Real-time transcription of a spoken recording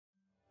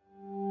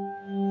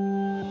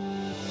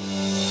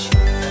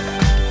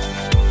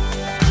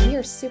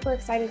are super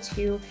excited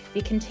to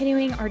be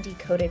continuing our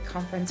Decoded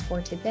conference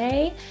for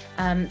today.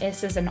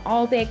 This is an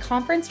all-day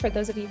conference for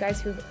those of you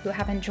guys who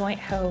haven't joined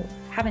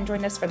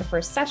us for the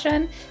first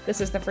session. This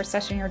is the first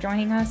session you're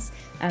joining us.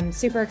 I'm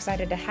super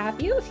excited to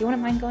have you. If you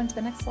wouldn't mind going to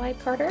the next slide,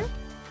 Carter.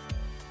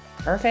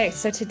 Perfect.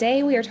 So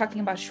today we are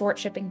talking about short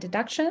shipping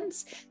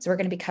deductions. So we're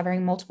going to be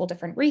covering multiple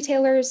different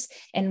retailers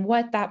and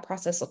what that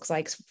process looks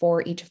like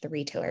for each of the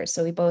retailers.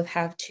 So we both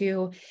have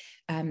two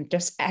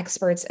just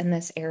experts in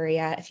this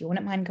area. If you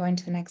wouldn't mind going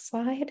to the next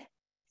slide.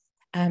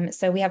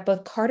 So we have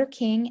both Carter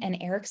King and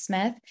Eric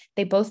Smith.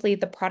 They both lead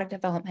the product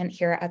development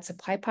here at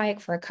SupplyPike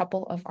for a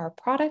couple of our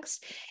products.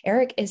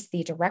 Eric is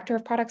the director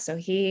of products, so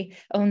he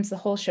owns the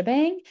whole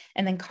shebang.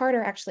 And then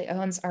Carter actually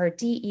owns our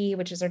DE,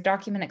 which is our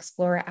Document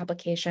Explorer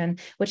application,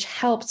 which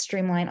helps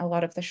streamline a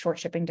lot of the short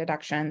shipping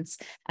deductions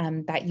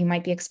that you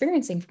might be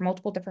experiencing for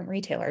multiple different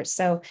retailers.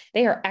 So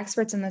they are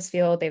experts in this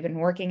field. They've been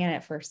working in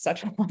it for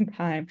such a long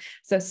time.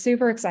 So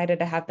super excited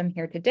to have them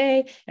here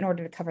today in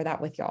order to cover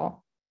that with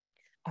y'all.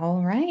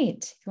 All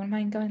right, if you wouldn't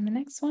mind going to the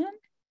next one.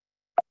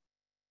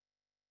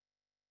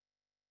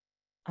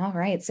 All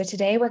right, so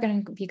today we're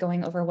going to be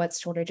going over what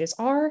shortages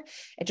are,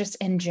 just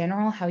in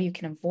general, how you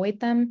can avoid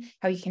them,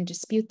 how you can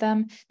dispute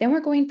them. Then we're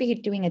going to be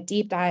doing a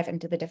deep dive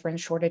into the different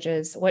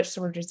shortages, what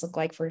shortages look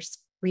like for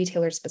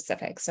retailer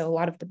specific. So a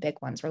lot of the big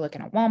ones, we're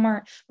looking at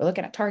Walmart, we're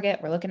looking at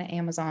Target, we're looking at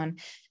Amazon.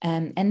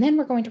 And then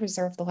we're going to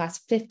reserve the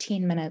last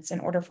 15 minutes in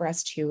order for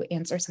us to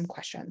answer some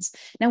questions.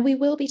 Now we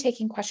will be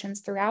taking questions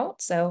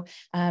throughout. So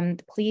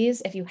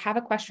please, if you have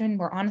a question,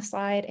 we're on a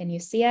slide and you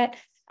see it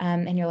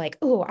and you're like,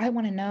 oh, I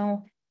want to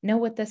know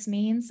what this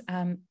means,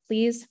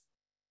 please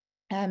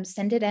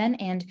send it in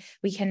and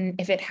we can,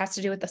 if it has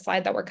to do with the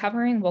slide that we're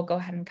covering, we'll go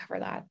ahead and cover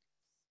that.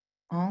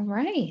 All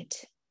right.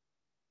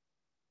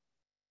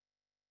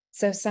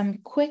 So some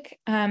quick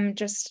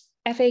just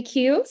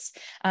FAQs.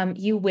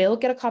 You will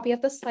get a copy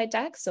of the slide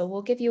deck. So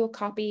we'll give you a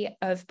copy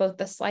of both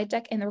the slide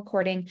deck and the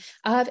recording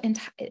of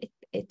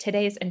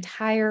today's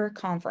entire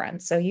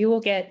conference. So you will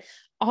get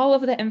all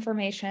of the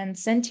information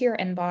sent to your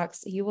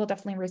inbox. You will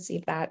definitely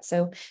receive that.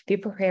 So be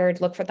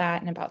prepared, look for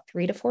that in about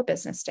 3 to 4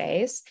 business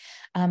days.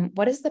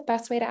 What is the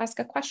best way to ask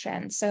a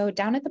question? So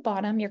down at the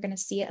bottom, you're going to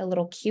see a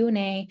little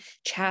Q&A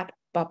chat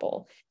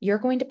bubble. You're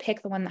going to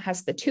pick the one that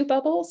has the 2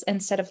 bubbles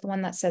instead of the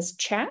one that says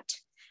chat.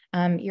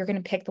 You're going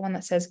to pick the one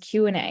that says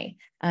Q&A.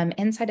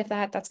 Inside of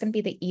that, that's going to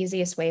be the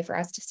easiest way for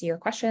us to see your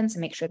questions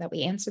and make sure that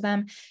we answer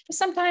them. Just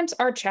sometimes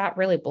our chat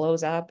really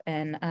blows up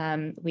and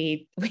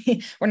we're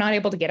not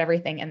able to get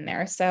everything in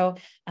there. So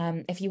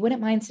if you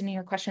wouldn't mind sending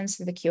your questions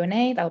through the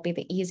Q&A, that'll be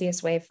the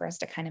easiest way for us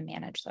to kind of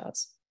manage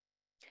those.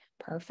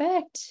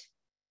 Perfect.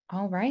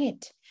 All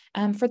right.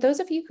 For those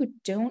of you who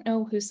don't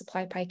know who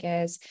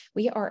SupplyPike is,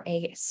 we are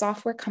a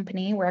software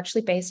company. We're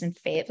actually based in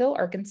Fayetteville,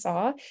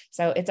 Arkansas.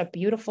 So it's a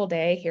beautiful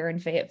day here in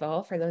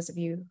Fayetteville for those of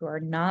you who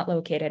are not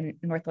located in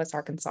Northwest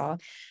Arkansas.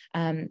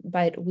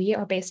 But we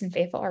are based in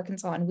Fayetteville,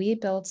 Arkansas, and we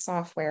build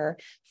software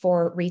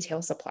for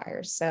retail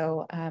suppliers.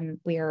 So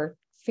we are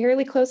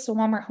fairly close to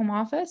Walmart home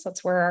office.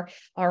 That's where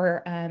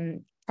our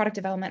product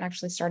development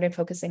actually started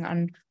focusing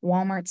on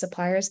Walmart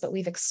suppliers, but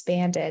we've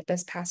expanded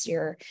this past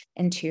year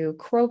into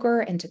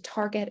Kroger, into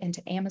Target,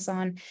 into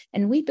Amazon,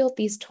 and we built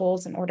these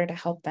tools in order to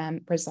help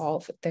them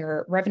resolve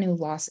their revenue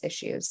loss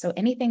issues. So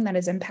anything that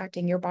is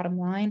impacting your bottom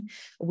line,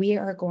 we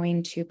are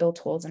going to build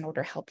tools in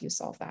order to help you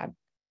solve that.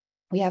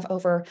 We have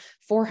over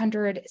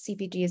 400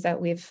 CPGs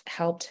that we've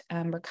helped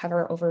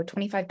recover over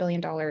 $25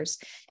 billion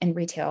in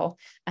retail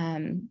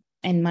and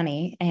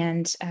money,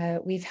 and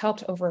we've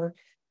helped over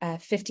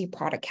 50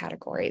 product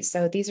categories.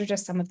 So these are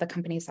just some of the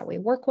companies that we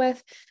work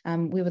with.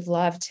 We would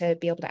love to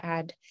be able to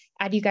add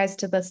you guys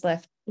to this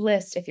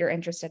list if you're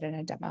interested in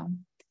a demo.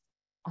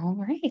 All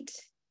right.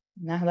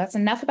 Now that's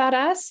enough about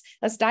us.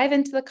 Let's dive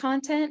into the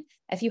content.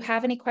 If you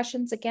have any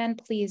questions, again,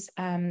 please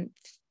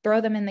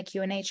throw them in the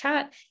Q&A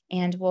chat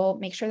and we'll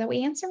make sure that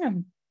we answer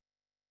them.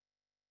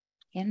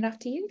 Hand it off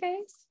to you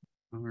guys.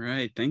 All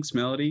right. Thanks,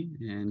 Melody.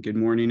 And good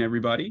morning,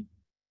 everybody.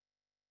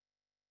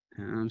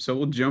 So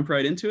we'll jump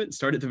right into it and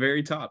start at the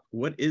very top.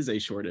 What is a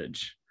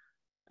shortage?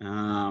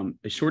 A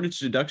shortage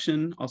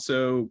deduction,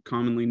 also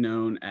commonly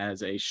known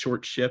as a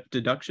short ship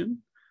deduction,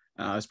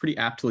 is pretty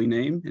aptly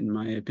named, in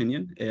my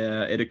opinion.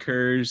 It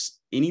occurs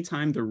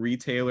anytime the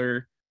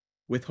retailer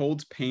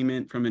withholds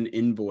payment from an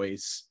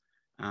invoice,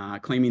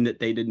 claiming that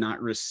they did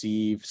not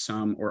receive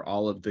some or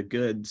all of the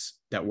goods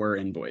that were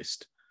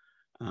invoiced.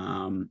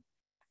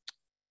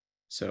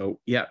 So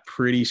yeah,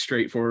 pretty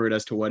straightforward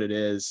as to what it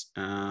is.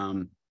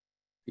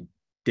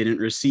 Didn't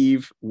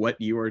receive what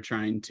you are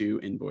trying to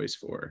invoice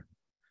for.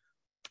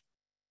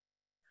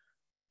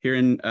 Here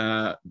in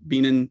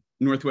being in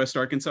Northwest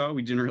Arkansas,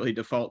 we generally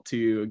default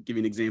to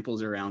giving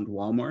examples around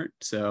Walmart.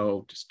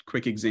 So just a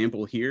quick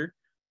example here.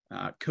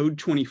 Code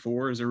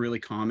 24 is a really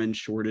common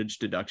shortage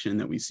deduction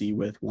that we see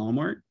with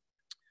Walmart.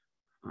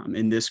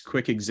 In this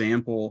quick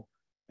example,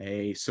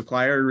 a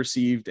supplier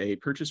received a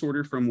purchase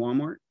order from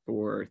Walmart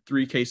for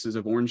 3 cases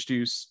of orange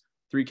juice,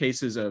 3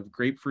 cases of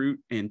grapefruit,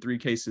 and 3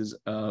 cases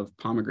of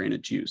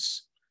pomegranate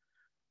juice.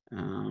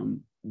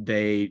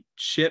 they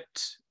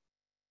shipped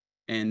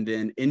and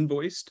then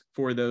invoiced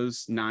for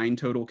those 9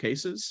 total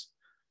cases,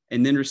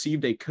 and then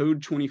received a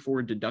code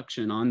 24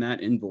 deduction on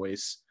that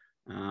invoice,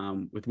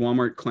 with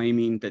Walmart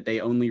claiming that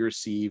they only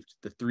received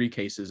the 3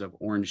 cases of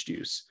orange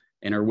juice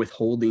and are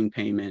withholding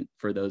payment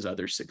for those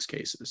other 6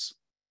 cases.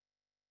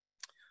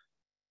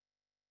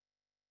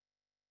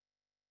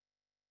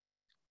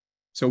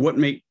 So what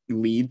may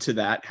lead to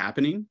that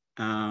happening?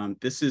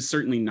 This is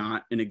certainly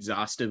not an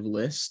exhaustive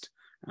list.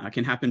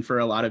 Can happen for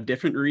a lot of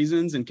different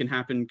reasons and can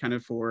happen kind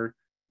of for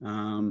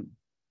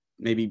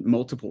maybe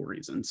multiple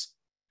reasons.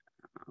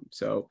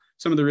 So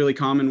some of the really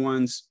common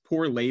ones: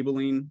 poor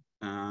labeling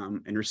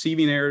and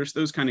receiving errors.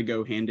 Those kind of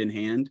go hand in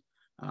hand.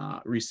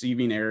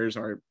 Receiving errors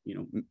are,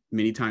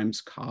 many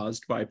times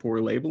caused by poor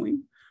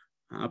labeling,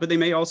 but they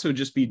may also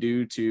just be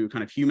due to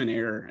kind of human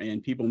error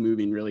and people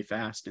moving really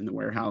fast in the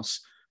warehouse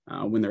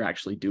when they're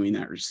actually doing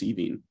that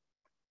receiving.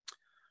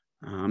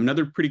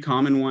 Another pretty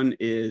common one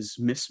is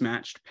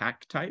mismatched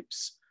pack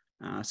types.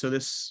 So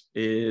this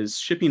is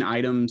shipping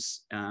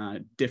items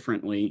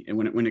differently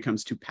when it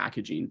comes to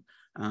packaging.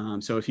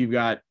 So if you've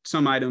got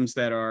some items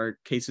that are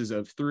cases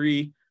of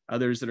 3,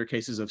 others that are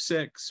cases of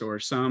 6, or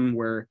some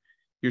where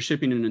you're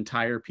shipping an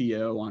entire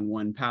PO on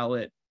one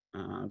pallet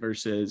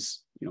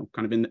versus,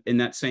 kind of in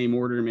that same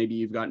order, maybe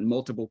you've got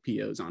multiple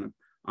POs on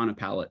a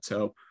pallet.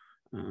 So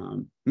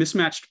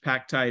mismatched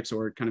pack types,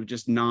 or kind of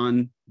just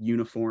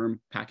non-uniform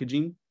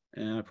packaging,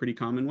 pretty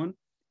common one.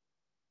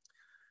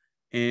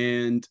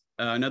 And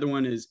another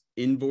one is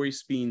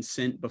invoice being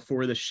sent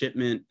before the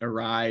shipment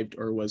arrived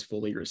or was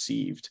fully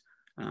received.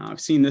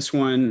 I've seen this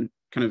one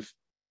kind of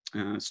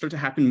start to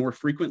happen more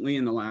frequently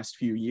in the last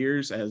few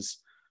years as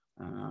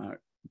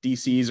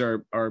DCs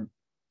are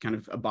kind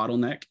of a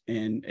bottleneck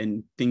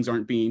and things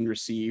aren't being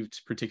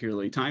received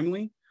particularly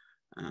timely.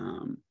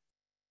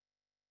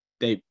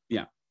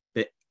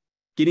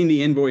 Getting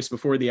the invoice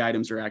before the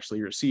items are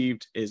actually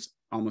received is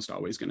almost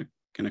always going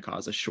to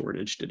cause a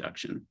shortage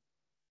deduction.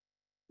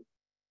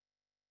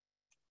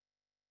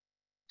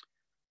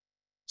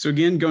 So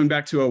again, going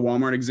back to a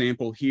Walmart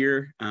example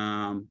here,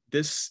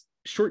 this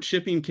short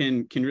shipping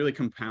can really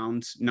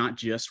compound not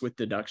just with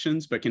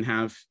deductions, but can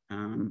have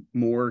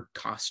lead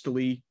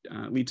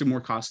to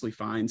more costly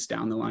fines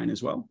down the line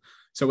as well.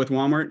 So with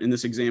Walmart in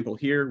this example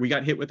here, we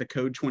got hit with a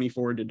code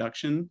 24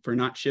 deduction for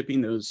not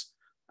shipping those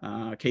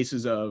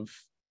cases of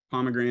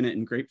pomegranate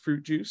and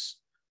grapefruit juice.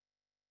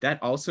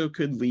 That also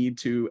could lead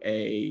to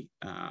a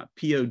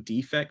PO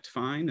defect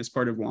fine as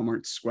part of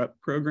Walmart's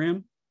SWEP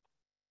program.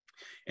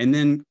 And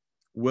then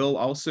will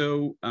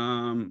also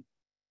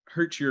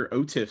hurt your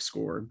OTIF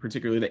score,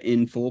 particularly the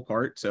in full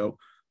part. So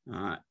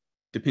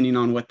depending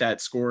on what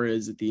that score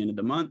is at the end of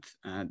the month,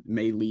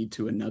 may lead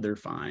to another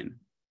fine.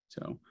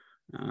 So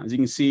as you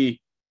can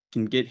see,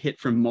 can get hit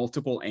from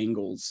multiple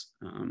angles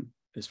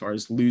as far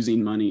as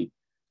losing money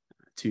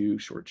to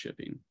short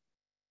shipping.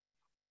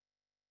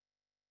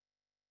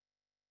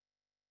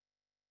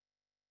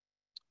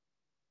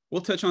 We'll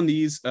touch on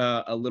these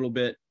a little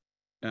bit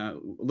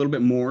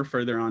more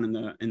further on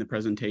in the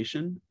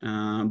presentation,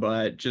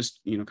 but just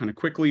kind of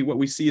quickly, what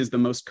we see is the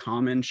most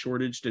common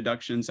shortage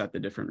deductions at the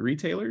different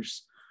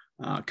retailers: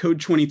 code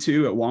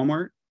 22 at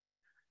Walmart,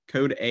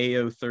 code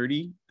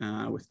AO30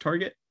 with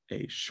Target,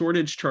 a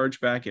shortage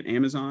chargeback at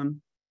Amazon,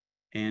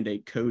 and a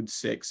code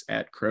 6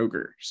 at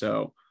Kroger.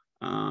 So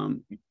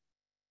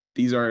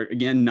these are,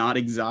 again, not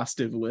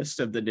exhaustive lists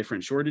of the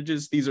different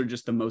shortages. These are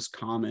just the most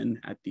common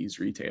at these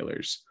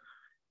retailers.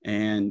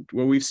 And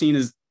what we've seen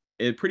is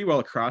pretty well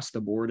across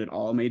the board at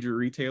all major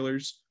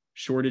retailers,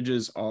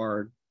 shortages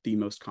are the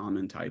most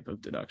common type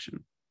of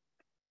deduction.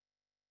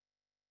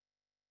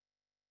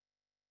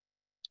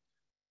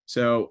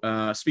 So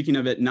speaking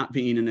of it not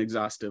being an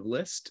exhaustive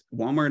list,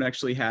 Walmart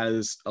actually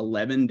has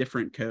 11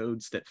 different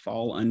codes that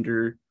fall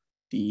under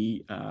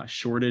the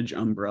shortage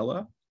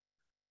umbrella.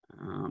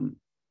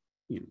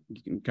 You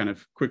can kind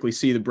of quickly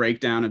see the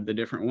breakdown of the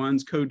different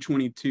ones. Code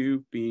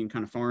 22 being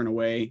kind of far and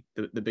away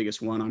the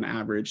biggest one on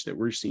average that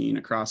we're seeing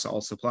across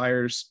all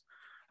suppliers.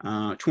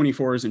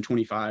 24s and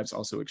 25s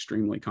also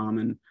extremely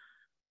common.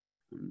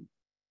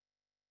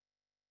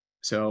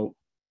 So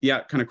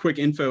yeah, kind of quick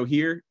info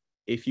here.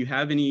 If you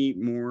have any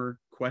more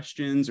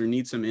questions or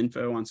need some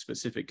info on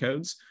specific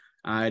codes,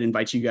 I'd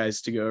invite you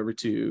guys to go over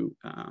to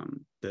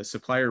the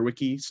supplier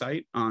wiki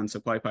site on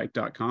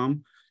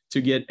supplypike.com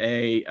to get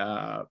a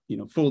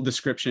full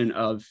description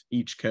of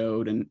each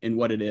code and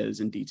what it is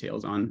and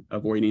details on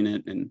avoiding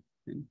it and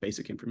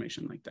basic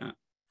information like that.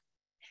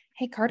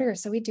 Hey, Carter,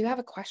 so we do have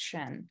a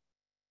question.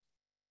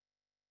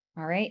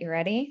 All right, you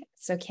ready?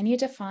 So can you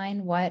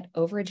define what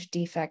overage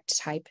defect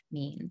type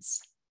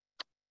means?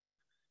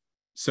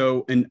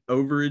 So an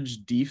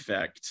overage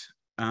defect,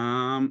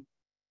 I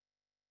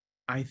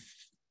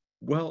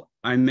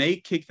may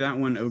kick that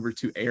one over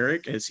to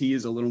Eric, as he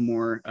is a little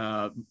more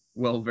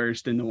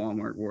well-versed in the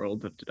Walmart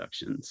world of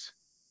deductions.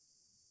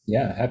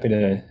 Yeah, happy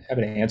to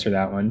answer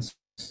that one.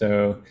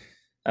 So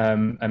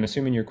I'm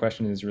assuming your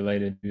question is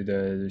related to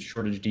the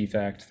shortage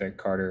defect that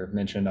Carter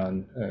mentioned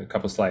on a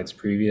couple slides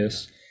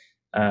previous.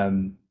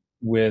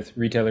 with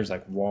retailers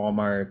like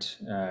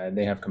Walmart,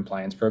 they have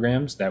compliance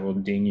programs that will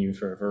ding you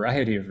for a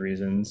variety of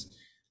reasons,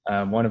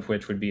 one of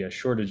which would be a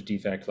shortage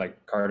defect,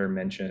 like Carter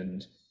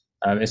mentioned.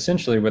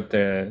 Essentially, what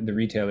the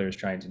retailer is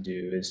trying to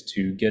do is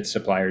to get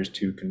suppliers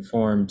to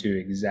conform to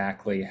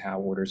exactly how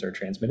orders are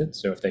transmitted.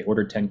 So if they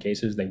order 10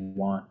 cases, they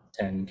want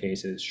 10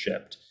 cases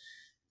shipped.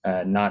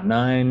 Not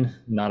 9,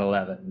 not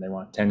 11. They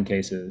want 10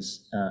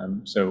 cases.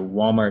 So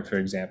Walmart, for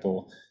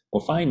example, will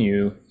fine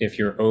you if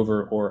you're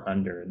over or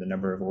under the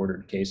number of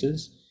ordered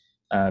cases,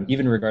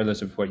 even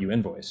regardless of what you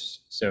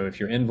invoice. So if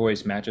your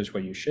invoice matches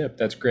what you ship,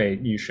 that's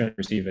great. You shouldn't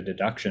receive a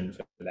deduction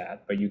for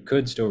that, but you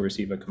could still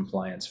receive a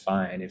compliance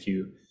fine if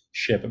you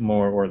ship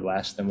more or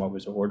less than what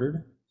was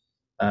ordered.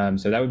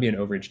 So that would be an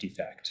overage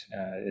defect.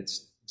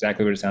 It's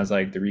exactly what it sounds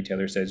like. The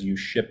retailer says you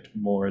shipped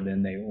more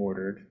than they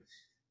ordered.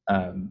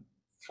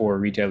 For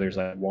retailers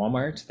like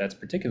Walmart, that's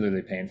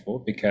particularly painful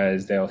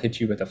because they'll hit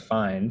you with a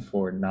fine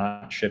for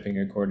not shipping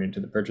according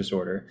to the purchase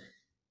order.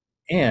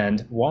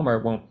 And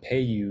Walmart won't pay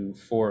you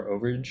for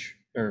overage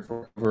or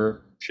for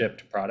over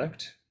shipped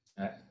product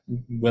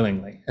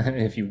willingly.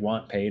 If you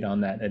want paid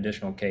on that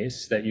additional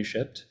case that you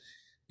shipped,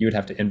 you would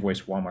have to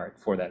invoice Walmart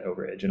for that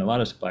overage. And a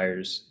lot of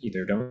suppliers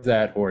either don't do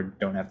that or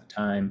don't have the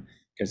time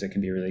because it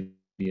can be a really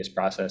tedious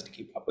process to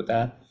keep up with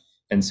that.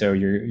 And so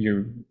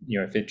you're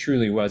if it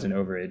truly was an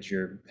overage,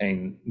 you're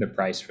paying the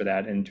price for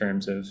that in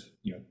terms of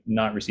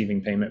not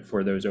receiving payment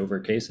for those over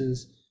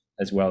cases,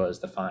 as well as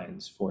the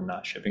fines for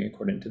not shipping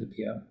according to the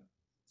PO.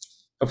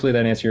 Hopefully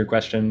that answered your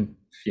question.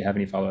 If you have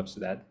any follow-ups to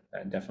that,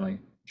 definitely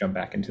jump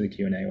back into the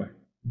Q&A.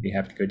 We'd be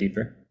happy to go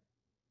deeper.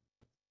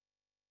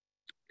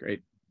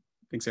 Great.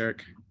 Thanks,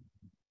 Eric.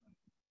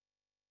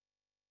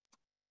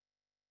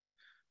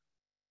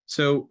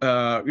 So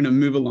I'm going to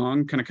move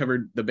along, kind of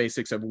covered the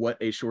basics of what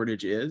a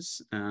shortage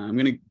is. I'm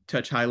going to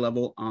touch high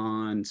level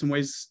on some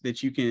ways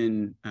that you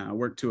can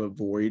work to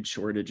avoid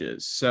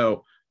shortages.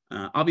 So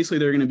obviously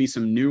there are going to be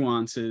some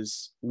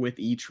nuances with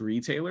each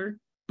retailer,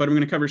 but I'm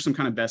going to cover some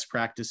kind of best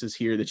practices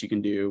here that you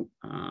can do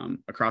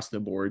across the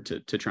board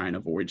to try and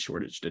avoid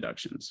shortage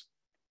deductions.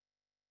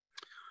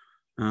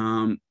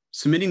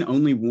 Submitting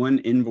only one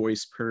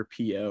invoice per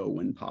PO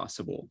when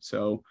possible.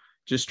 So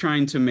just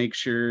trying to make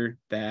sure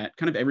that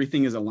kind of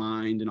everything is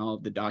aligned and all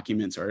of the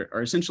documents are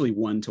essentially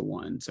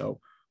one-to-one. So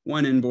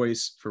one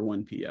invoice for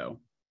one PO.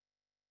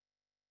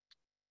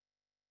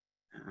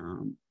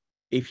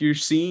 If you're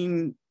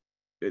seeing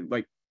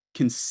like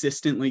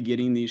consistently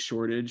getting these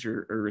shortage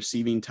or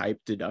receiving type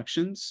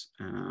deductions,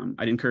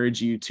 I'd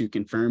encourage you to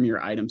confirm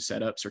your item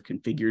setups are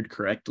configured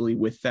correctly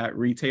with that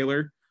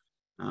retailer.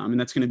 And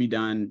that's going to be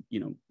done,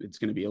 it's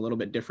going to be a little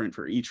bit different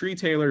for each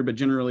retailer, but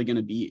generally going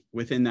to be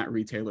within that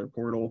retailer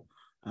portal,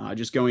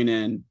 just going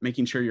in,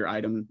 making sure your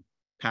item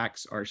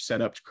packs are set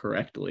up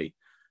correctly.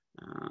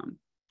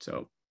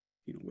 So,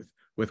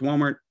 with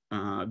Walmart,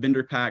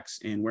 vendor packs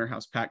and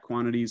warehouse pack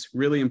quantities,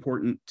 really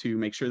important to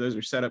make sure those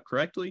are set up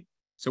correctly.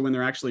 So when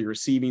they're actually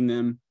receiving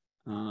them,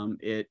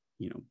 it,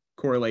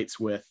 correlates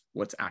with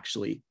what's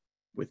actually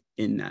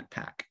within that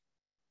pack.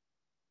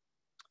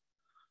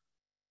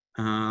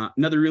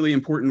 Another really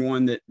important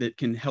one that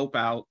can help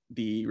out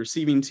the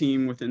receiving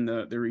team within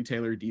the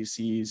retailer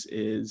DCs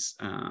is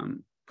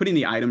putting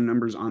the item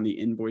numbers on the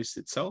invoice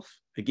itself.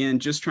 Again,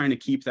 just trying to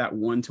keep that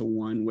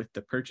one-to-one with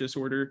the purchase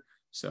order.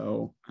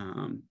 So,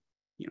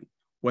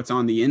 what's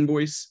on the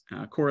invoice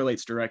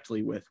correlates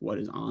directly with what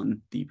is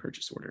on the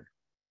purchase order.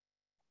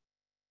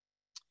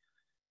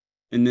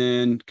 And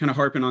then kind of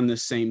harping on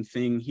this same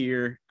thing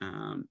here,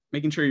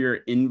 making sure your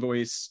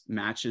invoice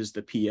matches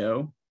the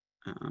PO.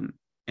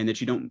 And that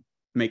you don't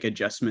make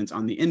adjustments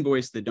on the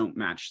invoice that don't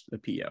match the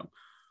PO.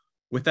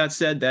 With that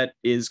said, that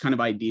is kind of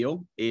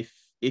ideal. If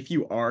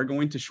you are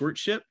going to short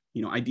ship,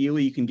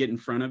 ideally you can get in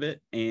front of it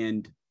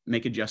and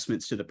make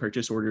adjustments to the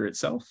purchase order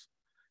itself.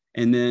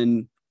 And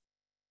then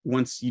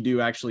once you do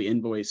actually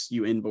invoice,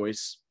 you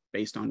invoice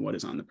based on what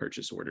is on the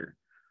purchase order.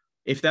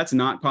 If that's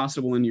not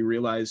possible and you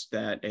realize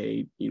that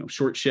a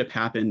short ship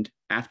happened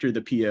after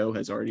the PO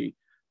has already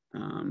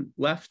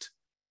left,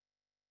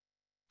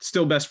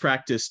 still best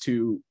practice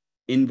to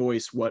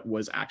invoice what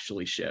was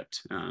actually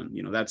shipped.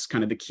 That's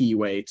kind of the key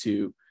way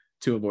to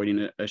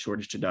avoiding a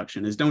shortage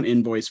deduction is don't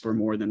invoice for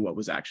more than what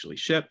was actually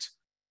shipped.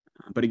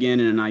 But again,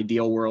 in an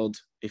ideal world,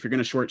 if you're going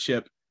to short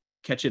ship,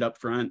 catch it up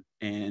front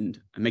and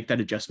make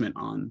that adjustment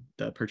on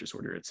the purchase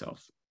order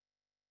itself.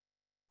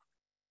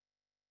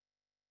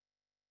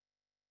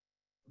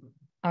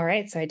 All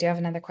right, so I do have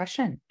another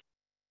question.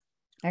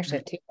 I actually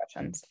have two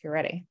questions if you're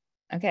ready.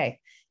 Okay,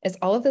 is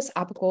all of this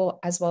applicable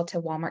as well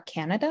to Walmart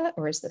Canada,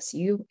 or is this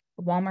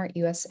Walmart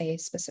USA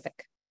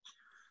specific?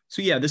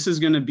 So yeah, this is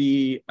going to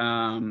be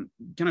kind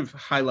of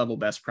high level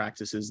best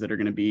practices that are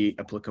going to be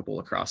applicable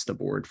across the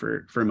board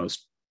for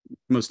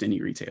most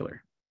any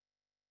retailer.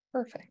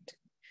 Perfect.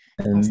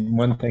 And awesome.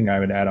 One thing I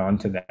would add on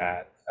to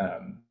that,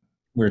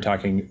 we were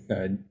talking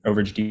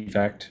overage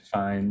defect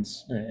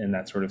fines and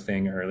that sort of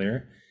thing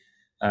earlier.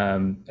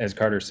 As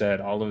Carter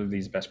said, all of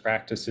these best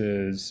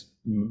practices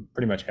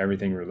pretty much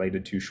everything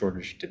related to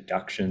shortage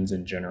deductions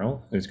in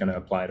general is going to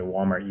apply to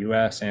Walmart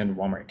US and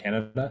Walmart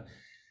Canada.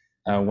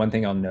 One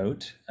thing I'll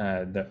note,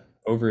 the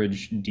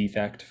overage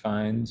defect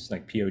fines,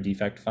 like PO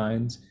defect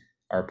fines,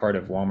 are part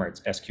of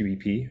Walmart's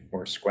SQEP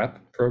or SQEP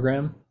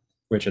program,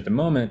 which at the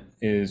moment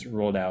is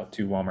rolled out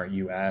to Walmart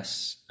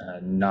US,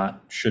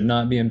 should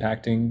not be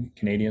impacting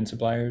Canadian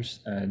suppliers,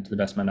 to the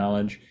best of my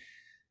knowledge.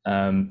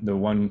 The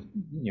one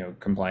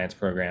compliance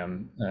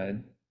program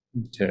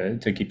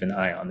to keep an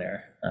eye on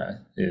there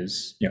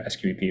is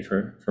SQEP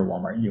for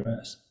Walmart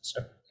US.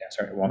 So yeah,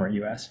 sorry, Walmart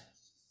US.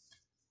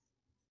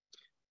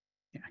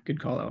 Yeah,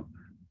 good call out.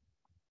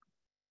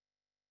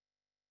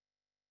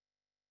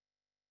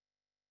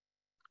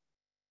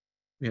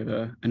 We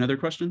have another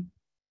question.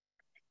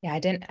 Yeah, I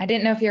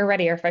didn't know if you were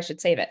ready or if I should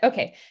save it.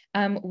 Okay.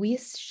 We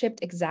shipped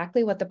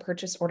exactly what the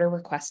purchase order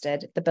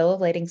requested. The bill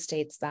of lading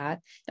states that,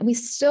 and we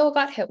still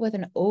got hit with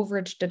an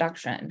overage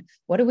deduction.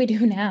 What do we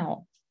do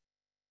now?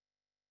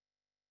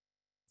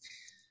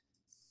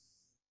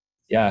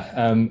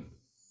 Yeah,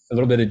 a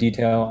little bit of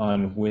detail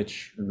on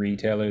which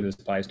retailer this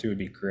applies to would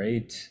be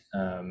great.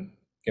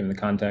 Given the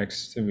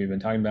context we've been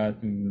talking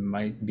about, we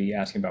might be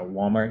asking about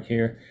Walmart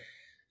here.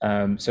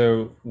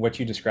 So what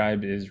you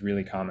described is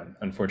really common,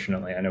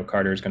 unfortunately. I know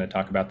Carter is going to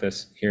talk about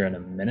this here in a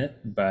minute,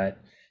 but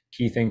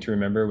key thing to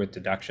remember with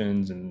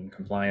deductions and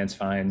compliance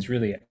fines,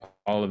 really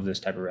all of this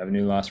type of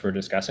revenue loss we're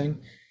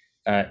discussing,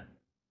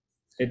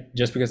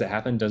 just because it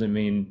happened doesn't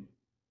mean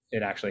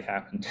it actually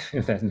happened,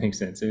 if that makes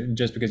sense.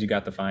 Just because you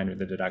got the fine or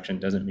the deduction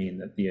doesn't mean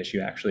that the issue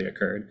actually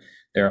occurred.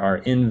 There are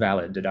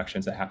invalid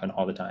deductions that happen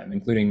all the time,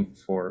 including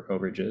for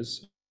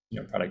overages,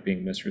 product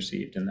being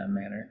misreceived in that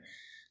manner.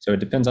 So it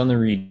depends on the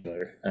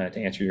retailer. To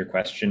answer your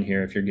question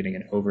here, if you're getting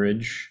an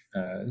overage,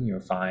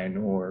 fine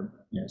or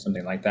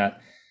something like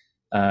that,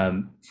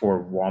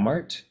 for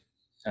Walmart,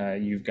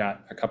 you've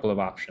got a couple of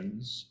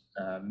options.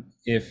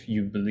 If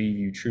you believe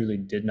you truly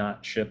did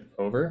not ship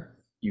over,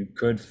 you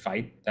could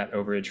fight that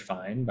overage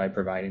fine by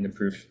providing the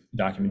proof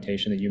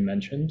documentation that you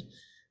mentioned,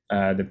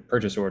 the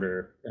purchase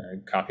order, a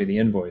copy of the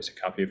invoice, a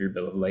copy of your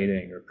bill of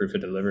lading or proof of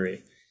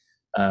delivery,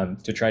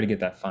 to try to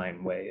get that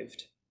fine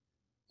waived.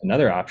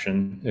 Another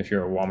option, if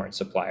you're a Walmart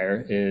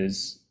supplier,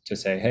 is to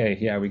say, hey,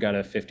 yeah, we got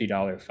a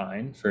 $50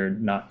 fine for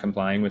not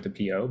complying with the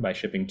PO by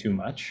shipping too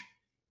much.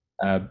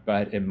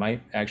 But it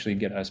might actually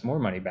get us more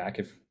money back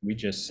if we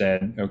just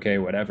said, okay,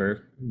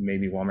 whatever,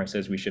 maybe Walmart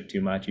says we shipped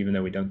too much, even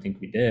though we don't think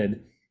we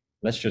did.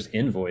 Let's just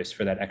invoice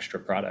for that extra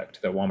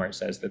product that Walmart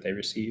says that they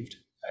received.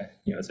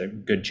 It's a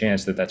good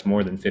chance that that's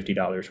more than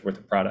 $50 worth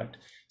of product.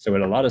 So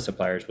what a lot of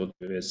suppliers will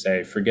do is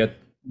say, forget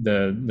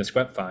the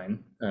SQEP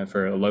fine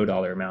for a low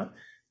dollar amount.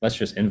 Let's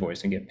just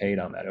invoice and get paid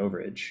on that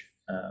overage,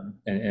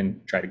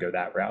 and try to go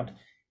that route.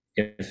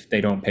 If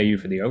they don't pay you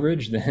for the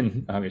overage,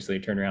 then obviously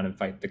turn around and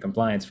fight the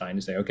compliance fine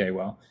to say, okay,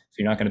 well, if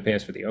you're not going to pay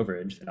us for the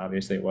overage, then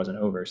obviously it wasn't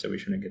over, so we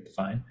shouldn't get the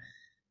fine.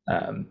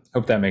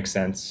 Hope that makes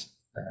sense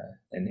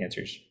and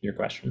answers your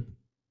question.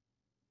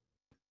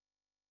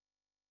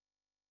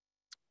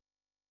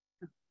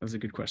 That was a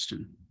good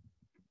question.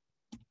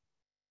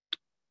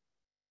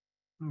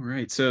 All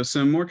right, so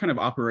some more kind of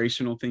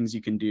operational things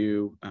you can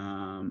do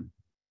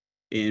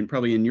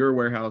probably in your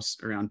warehouse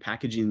around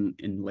packaging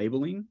and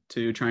labeling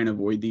to try and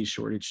avoid these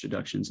shortage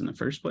deductions in the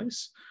first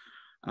place.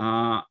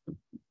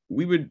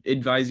 We would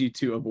advise you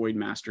to avoid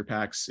master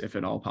packs if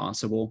at all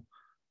possible.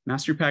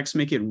 Master packs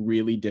make it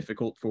really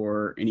difficult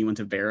for anyone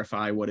to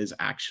verify what is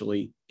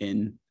actually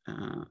in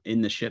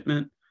the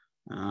shipment,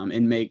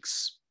 and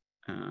makes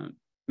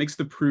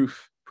the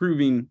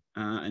proving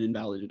an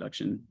invalid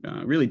deduction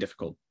really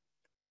difficult.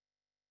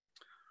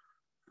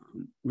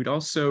 We'd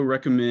also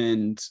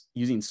recommend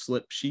using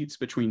slip sheets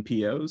between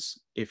POs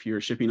if you're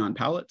shipping on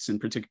pallets,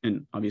 and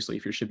obviously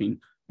if you're shipping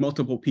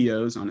multiple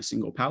POs on a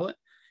single pallet.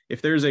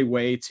 If there's a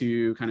way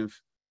to kind of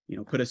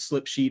put a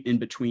slip sheet in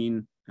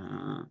between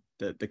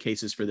the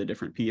cases for the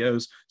different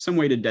POs, some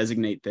way to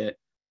designate that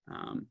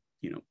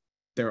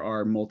there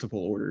are multiple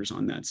orders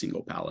on that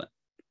single pallet.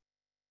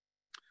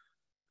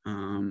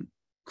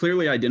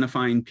 Clearly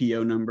identifying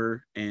PO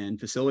number and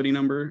facility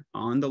number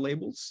on the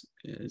labels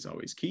is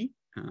always key.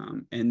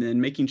 And then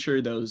making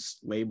sure those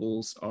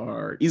labels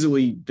are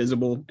easily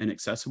visible and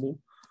accessible.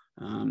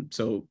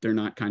 So they're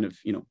not kind of,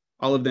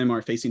 all of them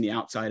are facing the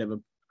outside of a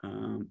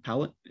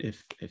pallet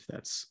if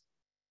that's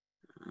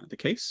the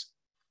case.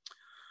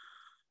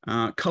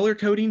 Color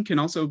coding can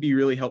also be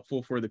really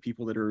helpful for the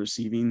people that are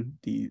receiving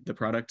the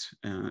product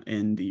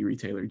and the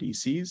retailer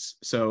DCs.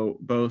 So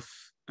both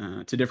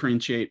to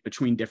differentiate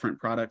between different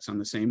products on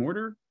the same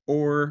order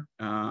or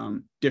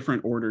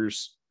different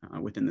orders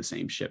within the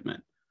same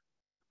shipment.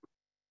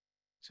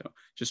 So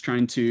just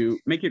trying to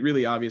make it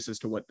really obvious as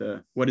to what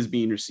is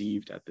being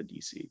received at the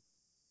DC.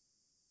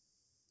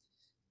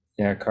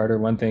 Yeah, Carter,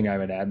 one thing I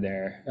would add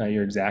there,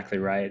 you're exactly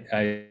right.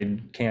 I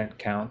can't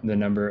count the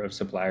number of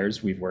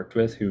suppliers we've worked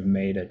with who've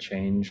made a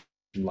change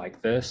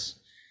like this.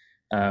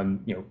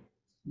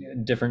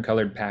 Different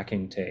colored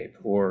packing tape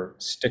or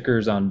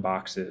stickers on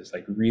boxes,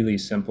 like really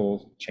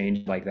simple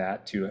change like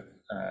that to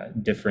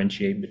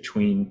differentiate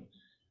between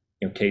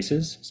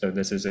cases. So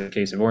this is a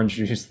case of orange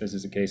juice, this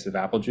is a case of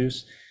apple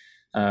juice.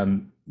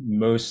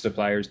 Most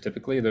suppliers,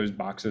 typically, those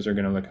boxes are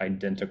going to look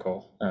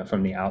identical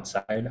from the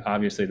outside.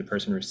 Obviously, the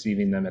person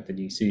receiving them at the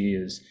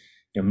DC is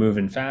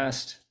moving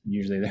fast.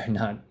 Usually they're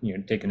not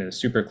taking a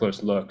super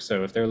close look.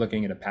 So if they're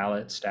looking at a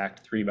pallet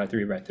stacked 3 by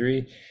 3 by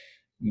 3,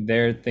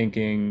 they're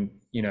thinking,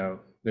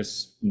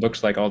 this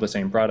looks like all the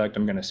same product.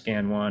 I'm going to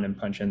scan one and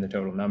punch in the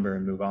total number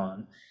and move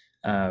on.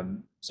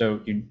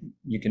 So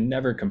you can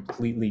never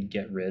completely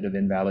get rid of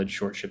invalid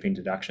short shipping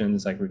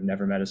deductions. Like, we've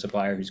never met a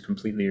supplier who's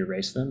completely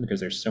erased them because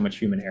there's so much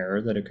human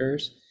error that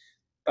occurs.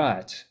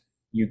 But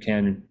you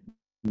can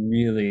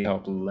really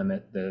help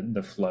limit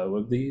the flow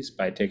of these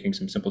by taking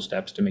some simple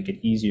steps to make it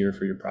easier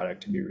for your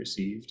product to be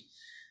received.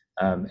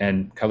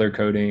 And color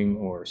coding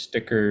or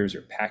stickers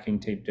or packing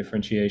tape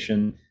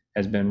differentiation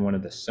has been one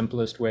of the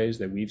simplest ways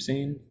that we've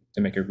seen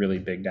to make a really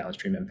big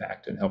downstream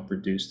impact and help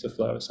reduce the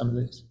flow of some of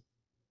these.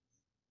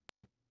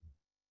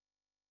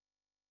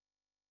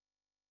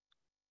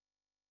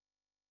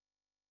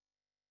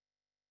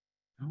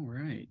 All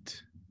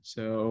right,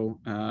 so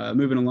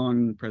moving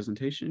along the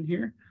presentation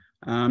here.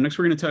 Next,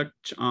 we're going to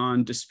touch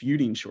on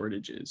disputing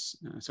shortages.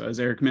 So as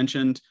Eric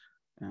mentioned,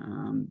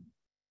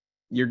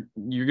 you're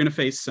going to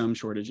face some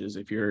shortages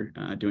if you're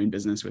doing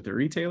business with a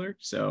retailer.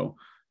 So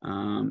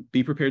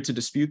be prepared to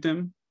dispute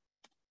them,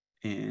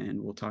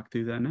 and we'll talk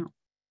through that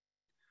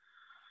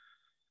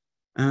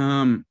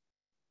now.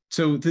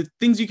 So the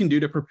things you can do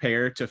to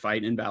prepare to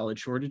fight invalid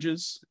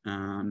shortages: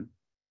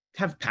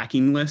 have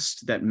packing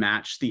lists that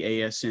match the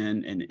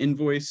ASN and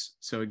invoice.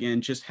 So again,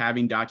 just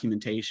having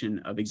documentation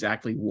of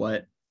exactly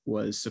what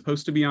was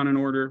supposed to be on an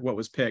order, what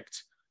was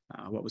picked,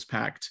 what was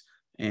packed,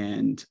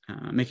 and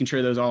making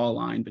sure those all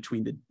align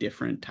between the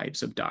different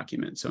types of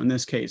documents. So in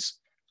this case,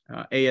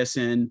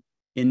 ASN,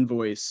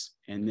 invoice,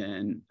 and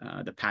then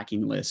the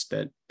packing list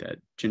that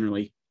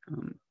generally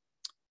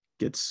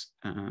gets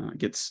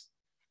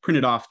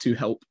printed off to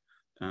help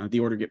the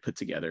order get put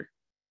together.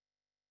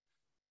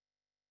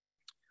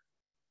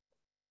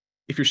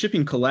 If you're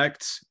shipping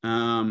collect,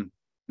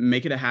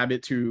 make it a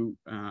habit to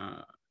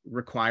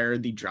require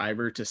the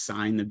driver to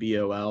sign the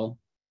BOL.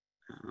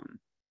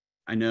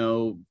 I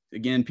know,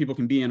 again, people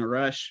can be in a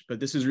rush, but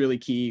this is really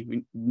key.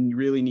 We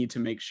really need to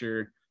make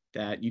sure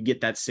that you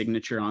get that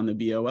signature on the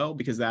BOL,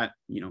 because that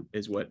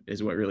is what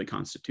really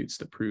constitutes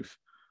the proof.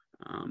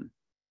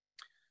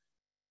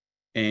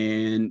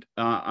 And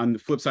on the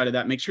flip side of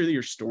that, make sure that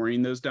you're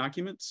storing those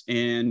documents,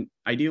 and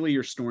ideally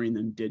you're storing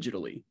them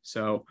digitally.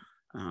 So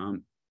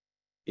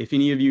if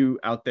any of you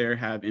out there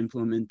have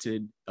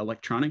implemented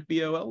electronic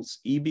BOLs,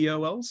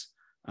 e-BOLs,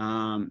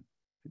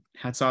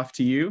 hats off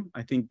to you.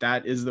 I think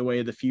that is the way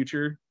of the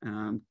future.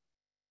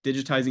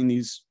 Digitizing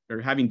these, or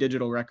having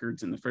digital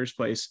records in the first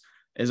place,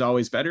 is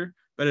always better.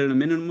 But at a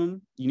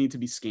minimum, you need to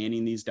be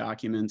scanning these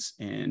documents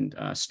and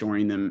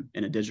storing them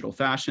in a digital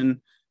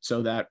fashion,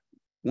 so that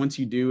once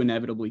you do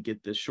inevitably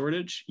get this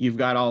shortage, you've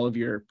got all of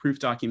your proof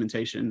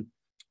documentation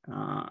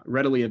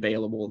readily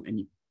available, and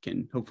you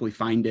can hopefully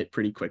find it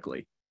pretty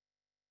quickly.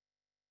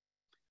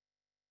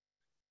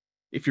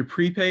 If you're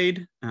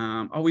prepaid,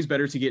 always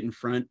better to get in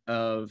front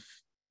of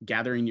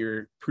gathering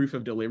your proof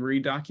of delivery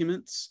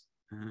documents.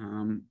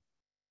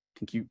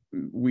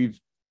 We've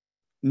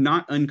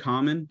not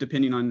uncommon,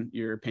 depending on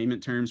your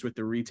payment terms with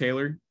the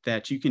retailer,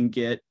 that you can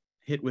get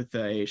hit with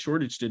a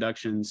shortage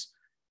deductions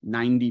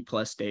 90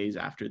 plus days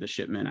after the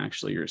shipment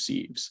actually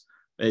received.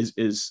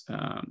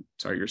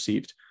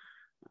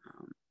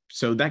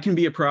 So that can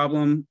be a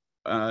problem.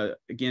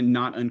 Again,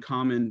 not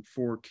uncommon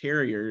for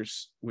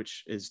carriers,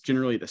 which is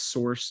generally the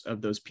source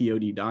of those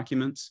POD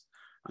documents,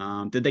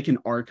 that they can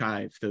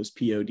archive those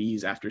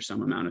PODs after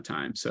some amount of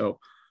time. So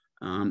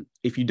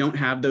if you don't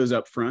have those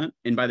up front,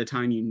 and by the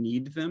time you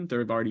need them,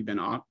 they've already been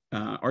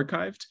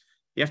archived,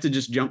 you have to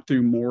just jump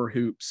through more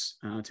hoops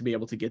to be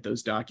able to get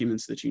those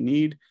documents that you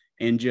need.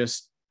 And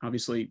just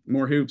obviously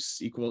more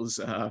hoops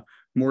equals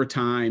more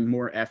time,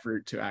 more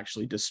effort to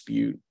actually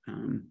dispute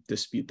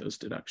those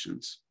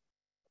deductions.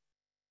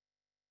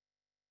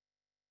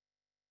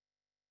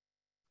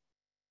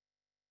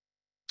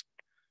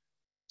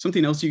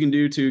 Something else you can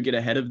do to get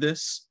ahead of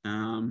this,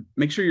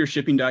 make sure your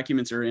shipping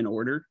documents are in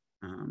order.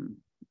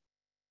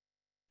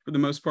 For the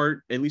most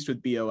part, at least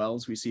with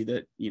BOLs, we see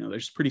that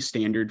there's pretty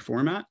standard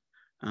format,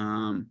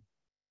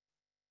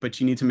 but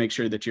you need to make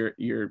sure that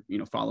you're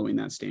following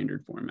that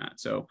standard format.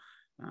 So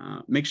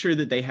make sure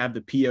that they have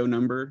the PO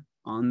number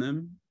on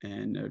them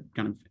and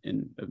kind of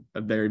in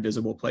a very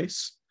visible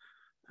place.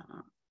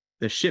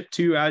 The ship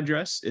to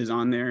address is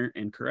on there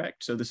and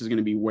correct. So this is going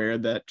to be where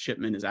that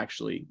shipment is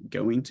actually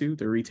going to,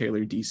 the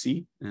retailer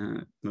DC,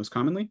 most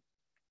commonly.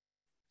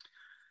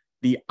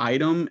 The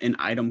item and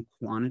item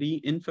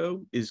quantity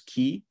info is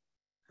key.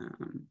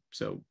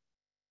 So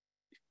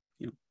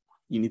you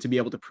need to be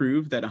able to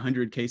prove that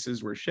 100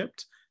 cases were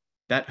shipped.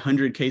 That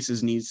 100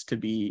 cases needs to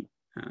be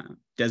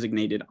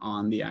designated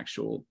on the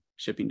actual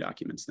shipping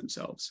documents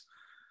themselves.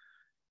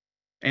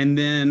 And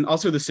then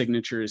also the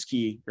signature is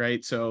key,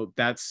 right? So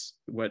that's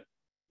what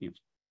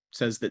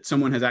says that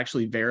someone has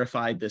actually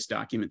verified this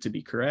document to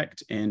be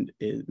correct and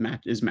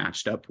is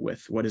matched up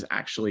with what is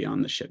actually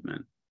on the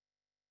shipment.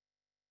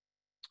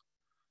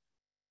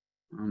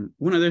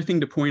 One other thing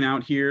to point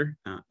out here,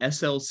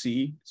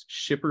 SLC,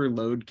 shipper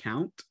load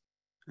count.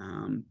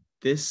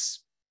 This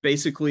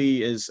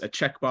basically is a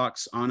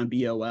checkbox on a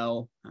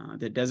BOL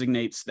that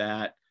designates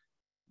that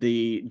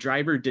the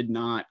driver did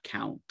not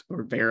count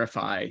or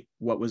verify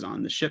what was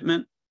on the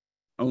shipment.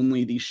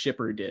 Only the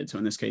shipper did. So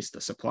in this case,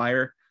 the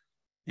supplier.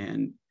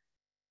 And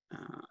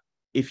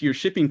if you're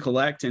shipping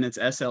collect and it's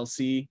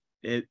SLC,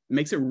 it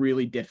makes it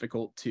really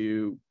difficult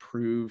to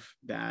prove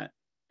that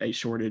a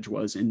shortage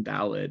was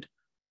invalid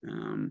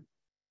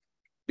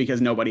because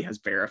nobody has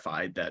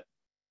verified that,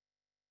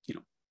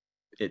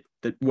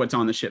 that what's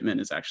on the shipment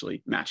is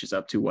actually matches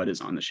up to what is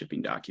on the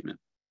shipping document.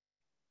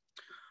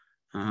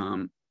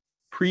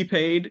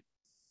 Prepaid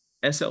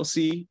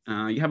SLC,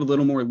 you have a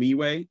little more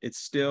leeway. It's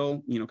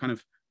still, kind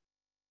of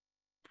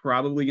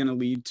probably going to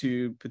lead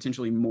to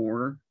potentially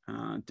more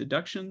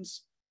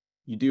deductions.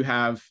 You do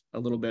have a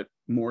little bit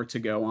more to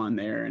go on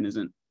there,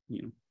 and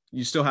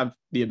you still have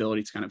the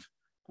ability to kind of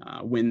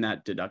win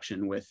that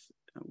deduction with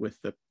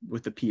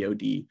the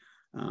POD.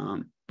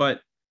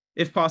 But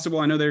if possible,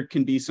 I know there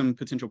can be some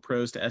potential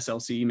pros to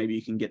SLC. Maybe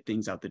you can get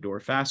things out the door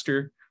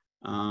faster.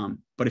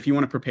 But if you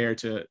want to prepare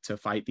to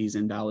fight these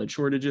invalid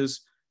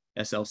shortages,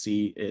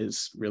 SLC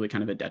is really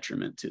kind of a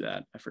detriment to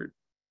that effort.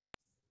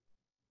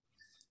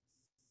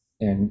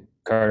 And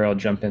Carter, I'll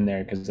jump in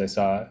there because I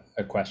saw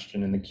a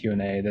question in the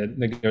Q&A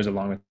that goes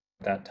along with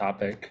that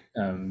topic.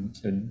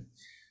 So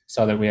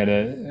saw that we had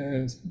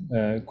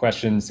a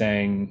question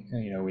saying,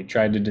 we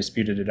tried to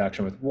dispute a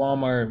deduction with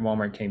Walmart.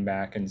 Walmart came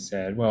back and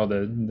said, well,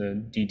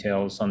 the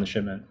details on the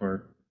shipment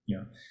were,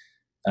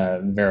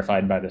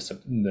 verified by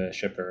the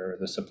shipper or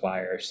the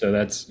supplier. So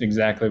that's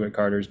exactly what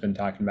Carter's been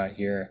talking about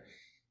here.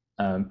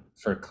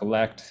 For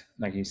collect,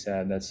 like he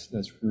said, that's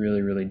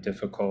really, really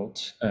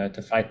difficult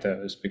to fight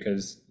those,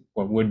 because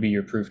what would be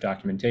your proof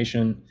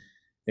documentation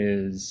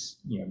is,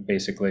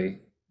 basically,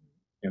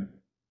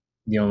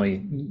 the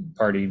only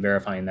party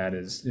verifying that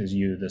is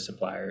you, the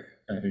supplier,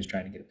 who's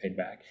trying to get it paid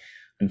back.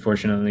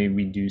 Unfortunately,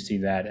 we do see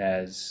that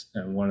as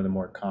one of the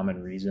more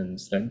common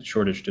reasons that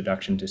shortage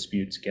deduction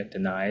disputes get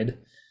denied,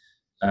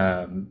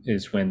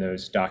 is when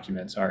those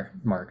documents are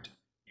marked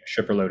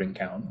shipper loading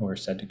count or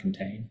said to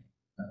contain.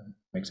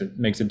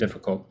 Makes it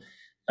difficult.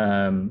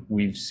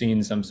 We've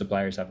seen some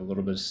suppliers have a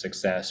little bit of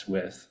success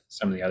with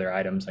some of the other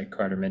items like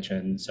Carter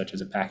mentioned, such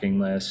as a packing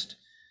list,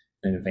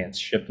 an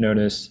advanced ship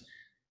notice.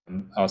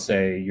 I'll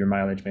say your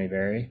mileage may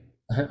vary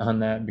on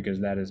that,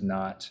 because that is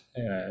not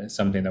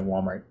something that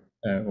Walmart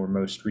or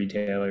most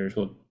retailers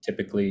will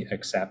typically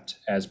accept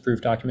as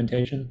proof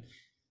documentation.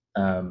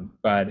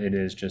 But it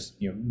is just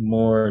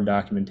more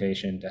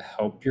documentation to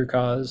help your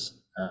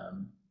cause,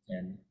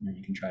 and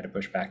you can try to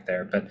push back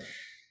there. But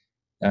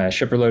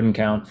shipper load and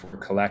count for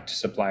collect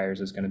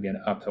suppliers is going to be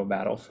an uphill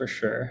battle for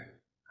sure.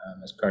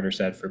 As Carter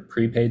said, for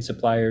prepaid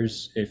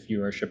suppliers, if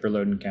you are shipper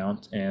load and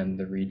count and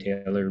the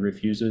retailer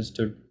refuses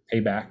to pay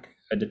back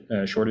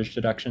a shortage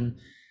deduction,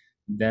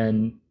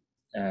 then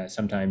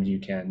sometimes you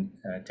can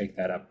take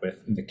that up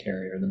with the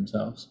carrier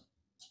themselves.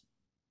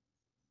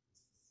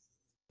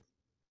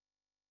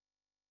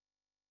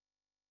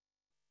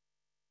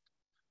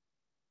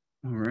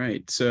 All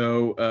right,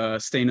 so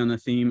staying on the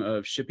theme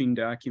of shipping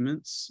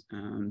documents,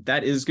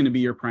 that is going to be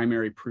your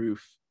primary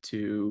proof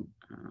to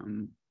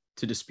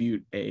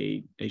dispute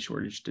a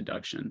shortage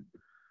deduction.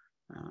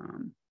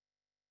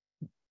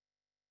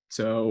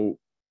 So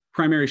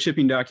primary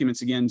shipping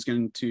documents, again, is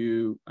going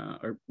to,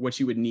 or what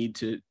you would need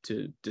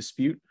to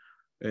dispute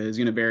is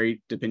going to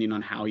vary depending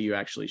on how you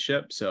actually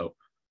ship. So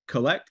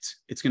collect,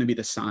 it's going to be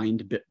the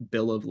signed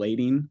bill of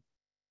lading.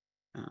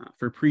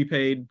 For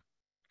prepaid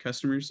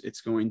customers,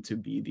 it's going to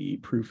be the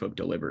proof of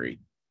delivery.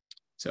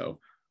 So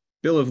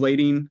bill of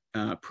lading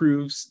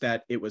proves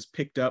that it was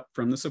picked up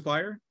from the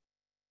supplier.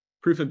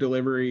 Proof of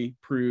delivery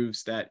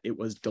proves that it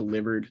was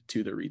delivered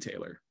to the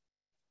retailer.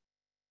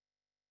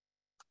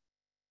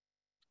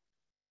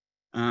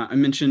 I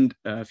mentioned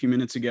a few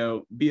minutes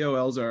ago,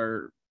 BOLs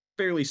are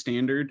fairly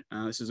standard.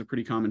 This is a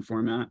pretty common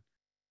format.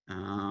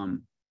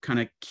 Kind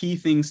of key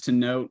things to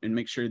note and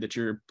make sure that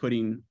you're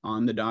putting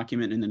on the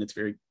document and then it's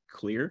very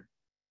clear.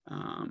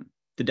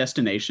 The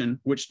destination,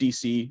 which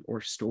DC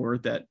or store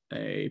that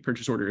a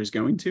purchase order is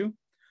going to,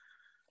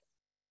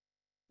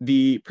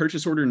 the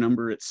purchase order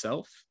number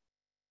itself,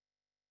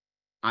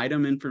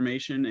 item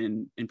information,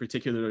 and in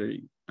particular,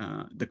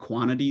 the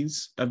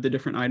quantities of the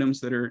different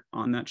items that are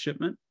on that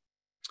shipment,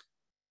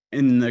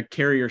 and the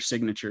carrier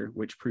signature,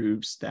 which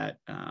proves that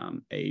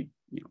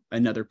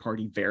another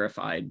party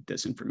verified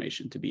this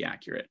information to be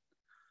accurate.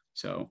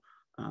 So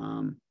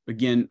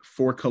again,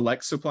 for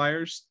collect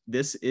suppliers,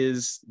 this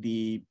is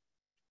the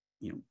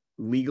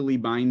legally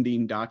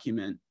binding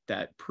document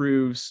that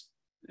proves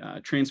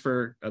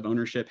transfer of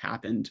ownership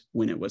happened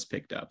when it was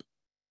picked up.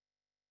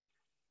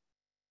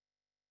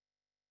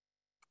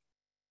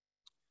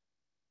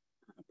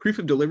 Proof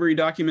of delivery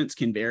documents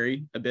can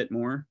vary a bit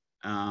more.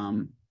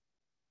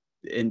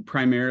 and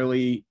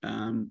primarily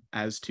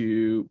as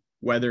to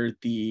whether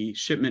the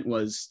shipment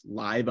was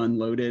live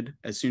unloaded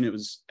as soon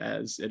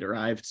as it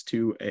arrived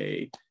to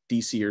a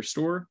DC or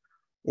store,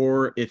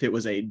 or if it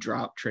was a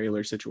drop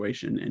trailer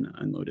situation and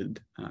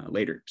unloaded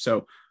later.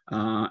 So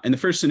in the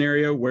first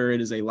scenario where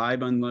it is a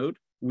live unload,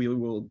 we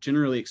will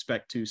generally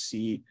expect to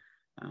see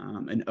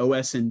an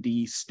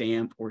OS&D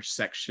stamp or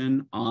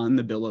section on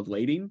the bill of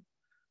lading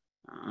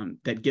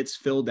that gets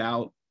filled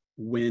out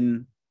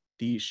when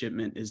the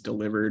shipment is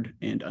delivered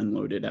and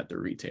unloaded at the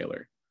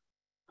retailer.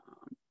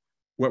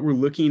 What we're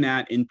looking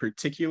at in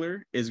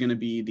particular is going to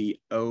be the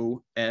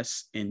O,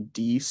 S, and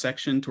D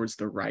section towards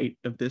the right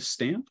of this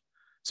stamp.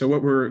 So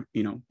what we're,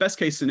 best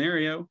case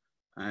scenario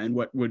and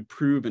what would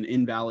prove an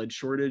invalid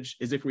shortage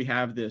is if we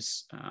have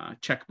this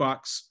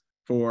checkbox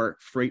for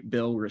freight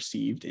bill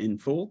received in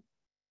full.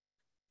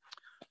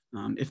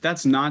 If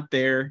that's not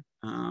there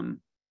and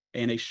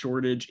a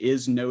shortage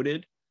is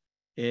noted,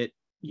 it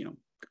kind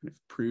of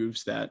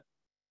proves that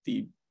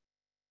the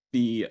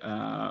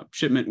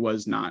shipment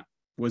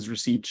was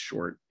received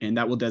short, and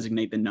that will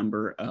designate the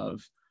number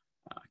of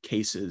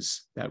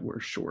cases that were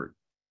short.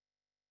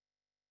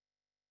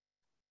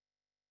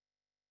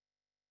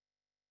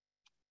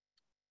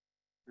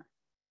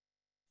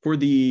 For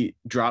the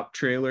drop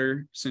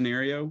trailer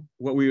scenario,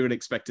 what we would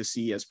expect to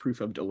see as proof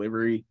of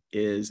delivery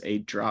is a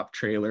drop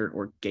trailer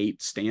or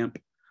gate stamp.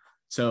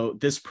 So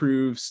this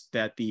proves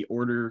that the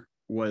order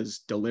was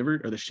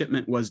delivered, or the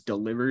shipment was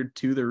delivered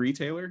to the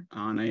retailer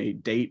on a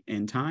date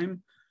and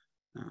time.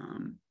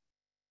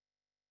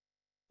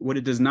 What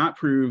it does not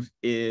prove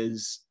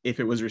is if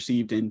it was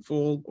received in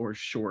full or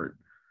short,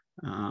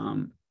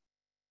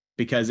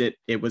 because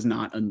it was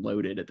not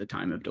unloaded at the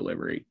time of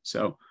delivery.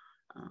 So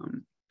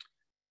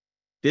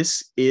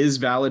this is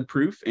valid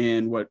proof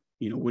and what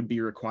would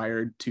be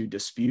required to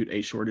dispute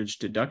a shortage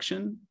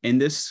deduction.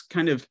 And this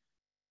kind of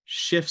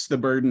shifts the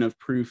burden of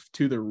proof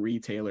to the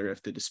retailer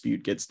if the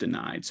dispute gets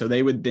denied. So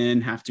they would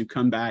then have to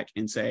come back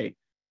and say,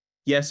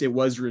 yes, it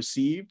was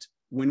received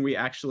when we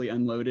actually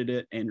unloaded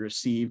it and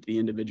received the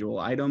individual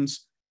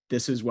items.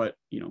 This is what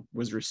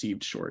was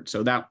received short.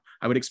 So that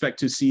I would expect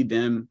to see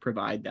them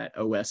provide that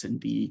OS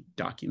and D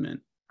document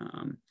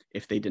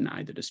if they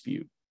deny the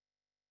dispute.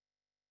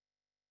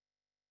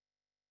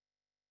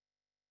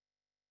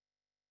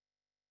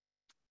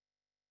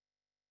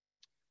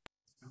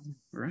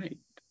 All right.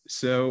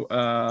 So,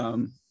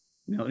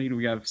 Melanie, do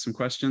we have some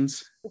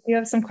questions? We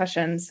have some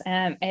questions.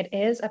 It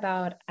is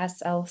about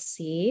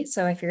SLC.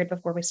 So I figured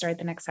before we started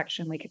the next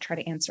section, we could try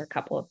to answer a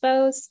couple of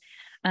those.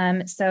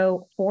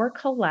 So for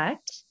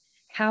collect,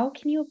 how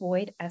can you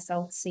avoid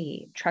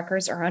SLC?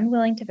 Truckers are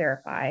unwilling to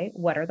verify.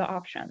 What are the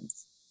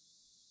options?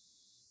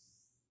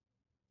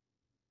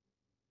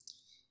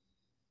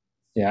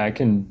 Yeah, I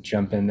can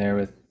jump in there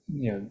with,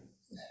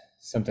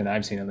 something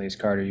I've seen at least.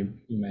 Carter, you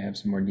may have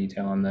some more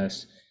detail on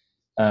this.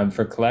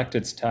 For collect,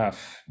 it's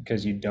tough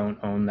because you don't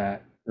own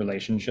that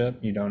relationship.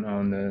 You don't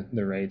own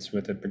the rates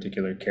with a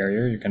particular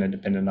carrier. You're kind of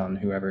dependent on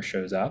whoever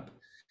shows up.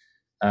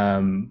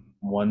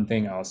 One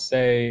thing I'll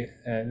say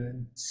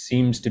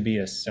seems to be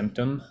a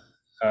symptom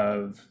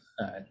of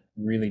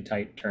really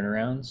tight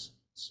turnarounds.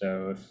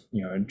 So if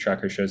a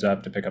trucker shows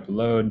up to pick up a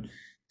load,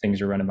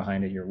 things are running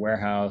behind at your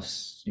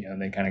warehouse,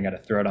 they kind of got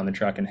to throw it on the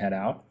truck and head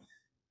out.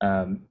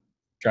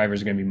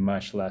 Drivers are going to be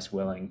much less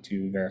willing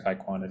to verify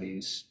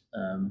quantities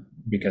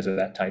because of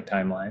that tight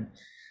timeline.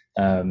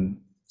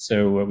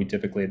 So what we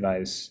typically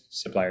advise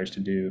suppliers to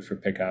do for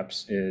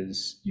pickups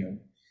is,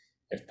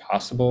 if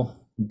possible,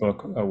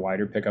 book a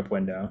wider pickup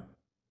window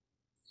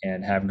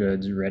and have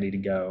goods ready to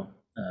go,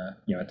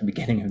 at the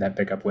beginning of that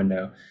pickup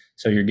window.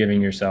 So you're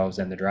giving yourselves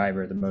and the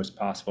driver the most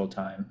possible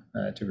time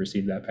to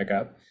receive that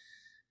pickup.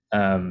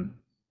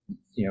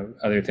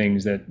 Other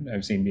things that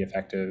I've seen be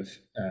effective,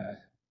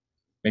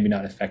 maybe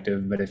not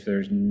effective, but if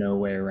there's no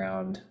way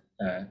around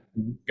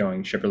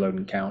going shipper load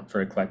and count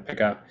for a collect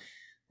pickup,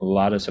 a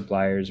lot of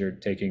suppliers are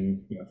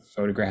taking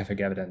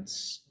photographic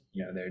evidence.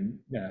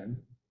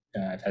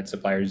 I've had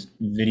suppliers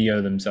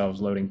video themselves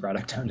loading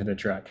product onto the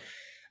truck.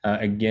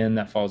 Again,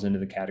 that falls into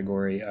the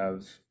category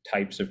of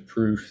types of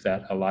proof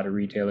that a lot of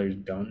retailers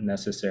don't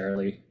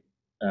necessarily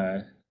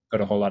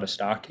put a whole lot of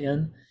stock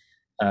in,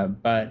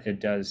 but it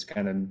does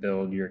kind of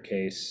build your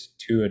case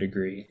to a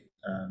degree.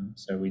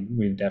 So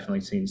we've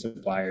definitely seen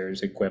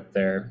suppliers equip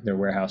their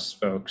warehouse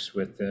folks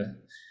with the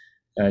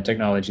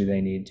technology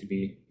they need to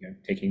be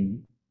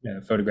taking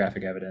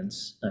photographic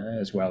evidence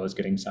as well as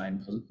getting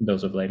signed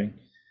bills of lading.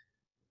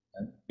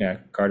 Yeah,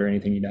 Carter,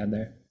 anything you'd add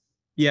there?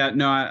 Yeah,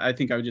 no, I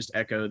think I would just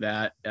echo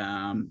that.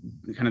 Kind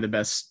of the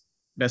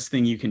best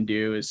thing you can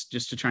do is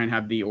just to try and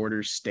have the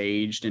orders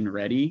staged and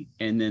ready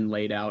and then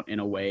laid out in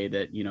a way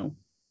that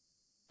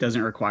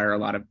doesn't require a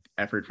lot of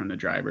effort from the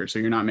driver. So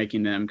you're not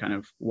making them kind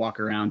of walk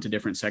around to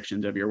different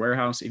sections of your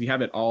warehouse. If you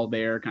have it all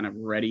there kind of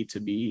ready to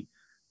be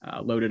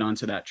loaded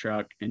onto that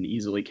truck and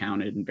easily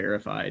counted and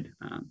verified,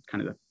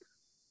 kind of the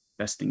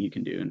best thing you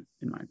can do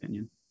in my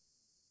opinion.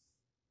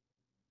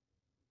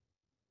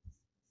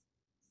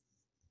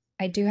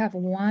 I do have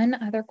one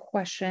other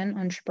question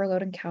on shipper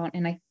load and count,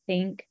 and I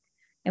think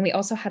And we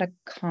also had a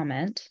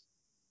comment.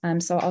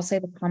 So I'll say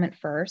the comment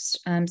first.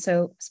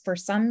 So for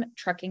some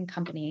trucking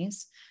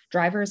companies,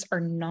 drivers are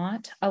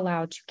not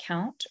allowed to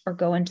count or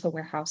go into the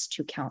warehouse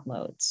to count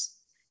loads.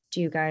 Do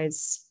you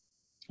guys,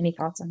 any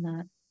thoughts on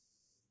that?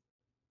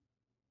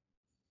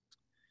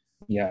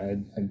 Yeah,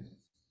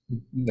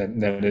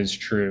 that is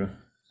true.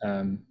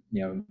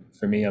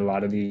 For me, a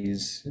lot of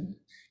these,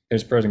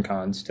 there's pros and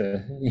cons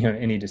to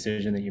any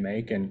decision that you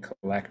make, and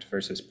collect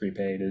versus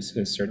prepaid is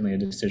certainly a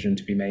decision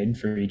to be made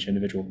for each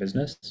individual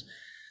business.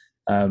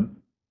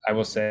 I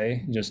will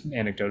say, just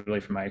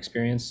anecdotally from my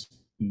experience,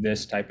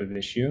 this type of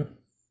issue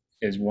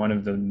is one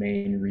of the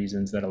main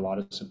reasons that a lot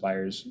of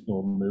suppliers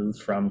will move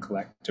from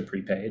collect to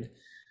prepaid.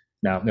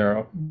 Now, there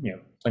are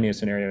plenty of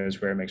scenarios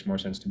where it makes more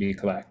sense to be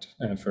collect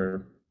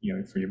for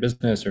your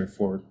business or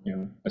for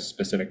a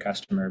specific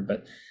customer,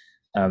 but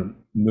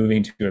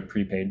moving to a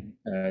prepaid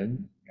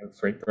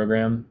freight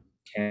program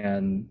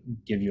can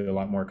give you a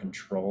lot more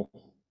control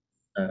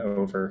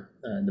over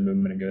the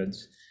movement of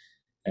goods,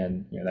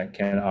 and that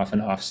can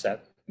often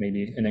offset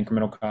maybe an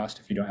incremental cost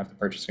if you don't have the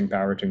purchasing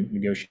power to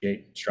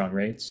negotiate strong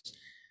rates.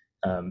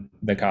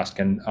 The cost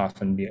can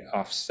often be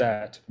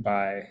offset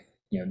by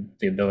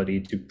the ability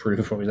to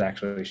prove what was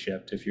actually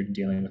shipped if you're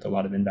dealing with a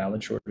lot of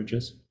invalid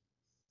shortages.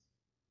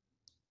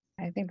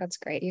 I think that's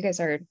great. These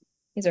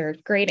are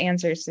great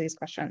answers to these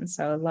questions.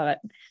 So I love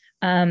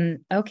it.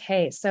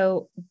 Okay,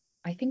 so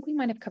I think we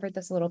might have covered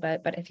this a little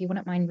bit, but if you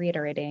wouldn't mind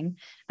reiterating.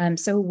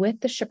 So with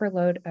the shipper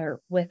load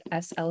or with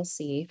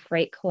SLC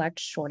freight collect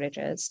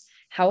shortages,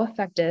 how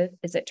effective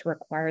is it to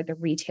require the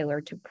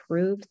retailer to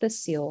prove the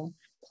seal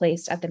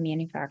placed at the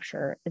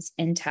manufacturer is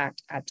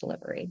intact at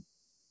delivery?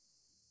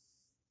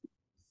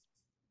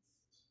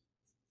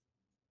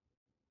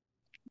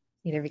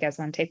 Either of you guys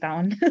want to take that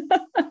one?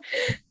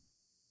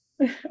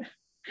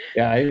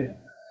 Yeah,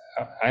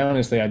 I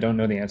honestly, I don't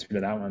know the answer to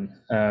that one.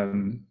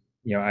 I'm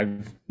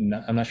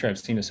not sure I've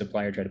seen a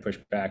supplier try to push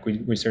back.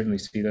 We certainly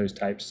see those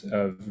types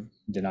of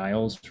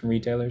denials from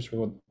retailers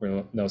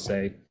where they'll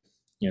say,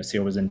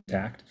 seal was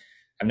intact.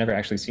 I've never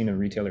actually seen a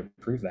retailer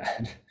prove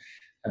that.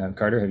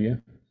 Carter, have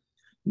you?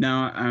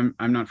 No,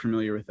 I'm not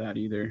familiar with that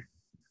either.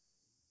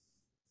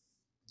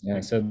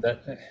 Yeah, so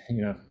that,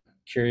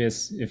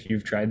 curious if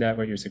you've tried that,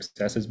 what your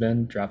success has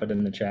been, drop it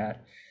in the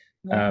chat.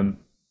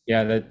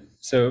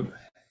 So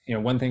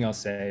one thing I'll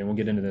say, and we'll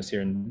get into this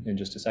here in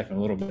just a second,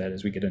 a little bit,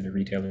 as we get into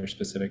retailer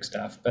specific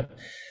stuff, but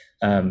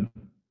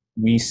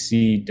we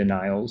see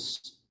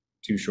denials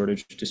to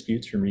shortage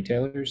disputes from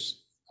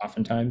retailers,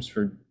 oftentimes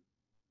for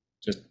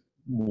just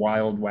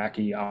wild,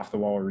 wacky, off the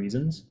wall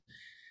reasons.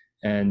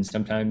 And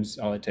sometimes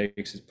all it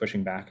takes is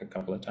pushing back a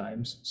couple of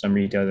times. Some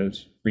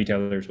retailers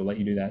will let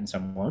you do that and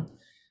some won't.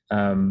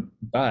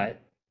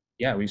 But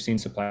yeah, we've seen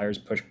suppliers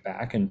push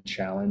back and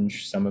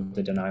challenge some of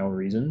the denial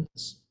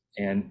reasons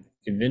and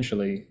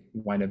eventually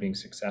wind up being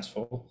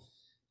successful.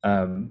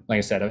 Like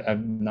I said,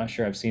 I'm not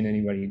sure I've seen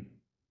anybody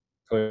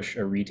push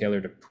a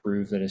retailer to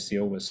prove that a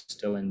seal was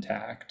still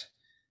intact,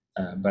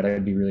 but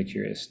I'd be really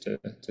curious to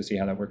see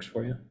how that works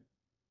for you.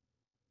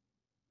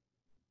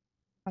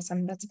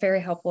 Awesome. That's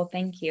very helpful.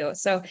 Thank you.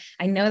 So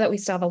I know that we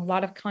still have a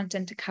lot of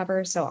content to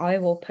cover, so I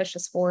will push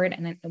us forward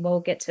and then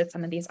we'll get to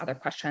some of these other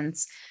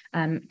questions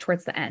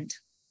towards the end.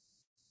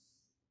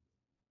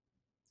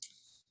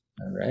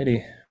 All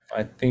righty.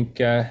 I think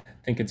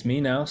it's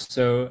me now.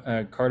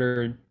 So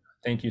Carter,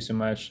 thank you so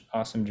much.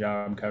 Awesome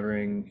job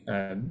covering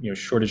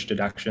shortage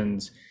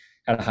deductions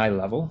at a high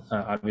level.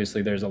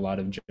 Obviously, there's a lot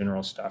of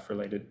general stuff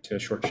related to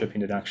short shipping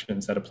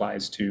deductions that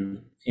applies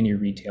to any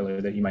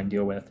retailer that you might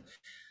deal with.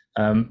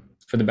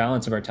 For the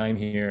balance of our time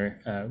here,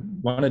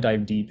 want to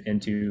dive deep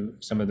into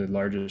some of the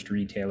largest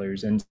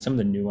retailers and some of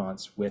the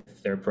nuance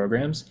with their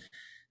programs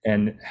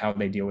and how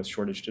they deal with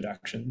shortage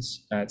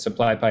deductions. At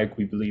Supply Pike,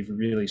 we believe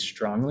really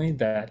strongly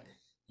that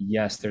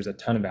yes, there's a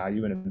ton of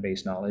value in a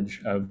base knowledge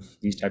of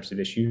these types of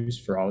issues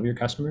for all of your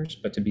customers,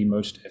 but to be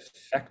most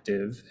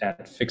effective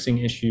at fixing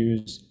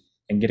issues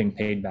and getting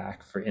paid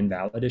back for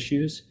invalid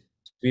issues,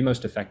 to be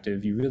most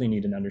effective, you really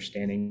need an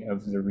understanding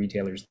of the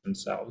retailers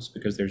themselves,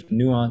 because there's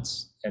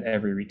nuance at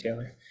every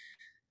retailer.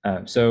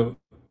 So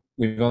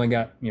we've only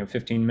got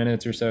 15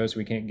 minutes or so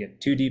we can't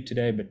get too deep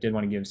today, but did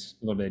want to give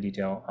a little bit of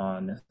detail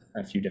on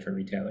a few different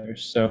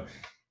retailers. So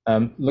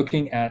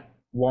looking at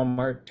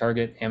Walmart,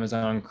 Target,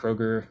 Amazon,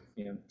 Kroger,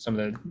 some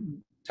of the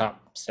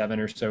top 7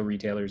 or so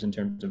retailers in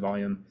terms of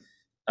volume,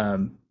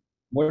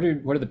 what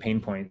are the pain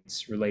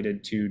points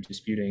related to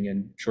disputing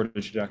and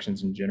shortage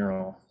deductions in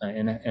general,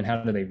 and how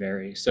do they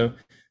vary? So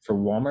for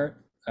Walmart,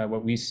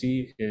 what we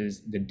see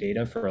is the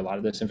data for a lot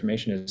of this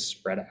information is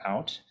spread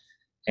out,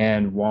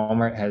 and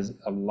Walmart has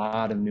a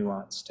lot of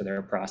nuance to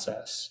their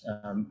process,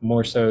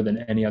 more so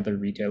than any other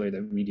retailer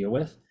that we deal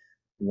with.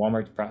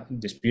 Walmart's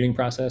disputing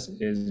process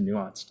is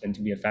nuanced, and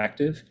to be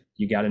effective,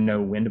 you got to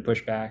know when to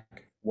push back,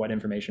 what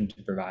information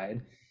to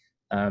provide.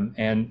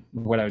 And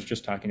what I was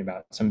just talking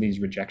about, some of these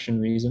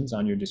rejection reasons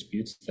on your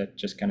disputes that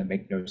just kind of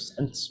make no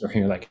sense, or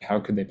you're like, how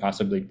could they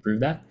possibly prove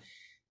that?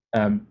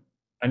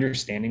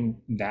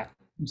 Understanding that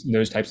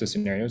those types of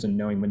scenarios and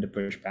knowing when to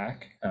push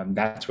back.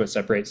 That's what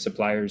separates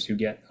suppliers who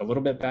get a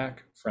little bit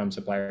back from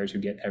suppliers who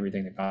get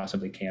everything they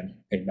possibly can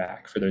pay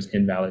back for those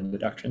invalid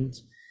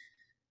deductions.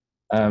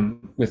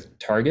 With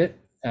Target,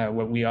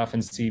 what we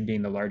often see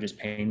being the largest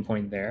pain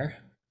point there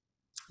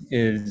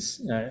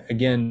is,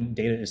 again,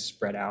 data is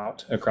spread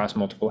out across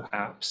multiple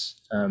apps,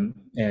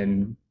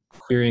 and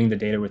querying the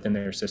data within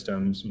their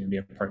systems, be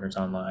it Partners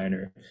Online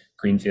or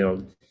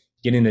Greenfield,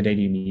 getting the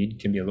data you need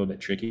can be a little bit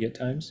tricky at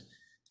times,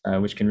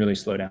 which can really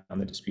slow down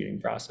the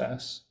disputing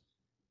process.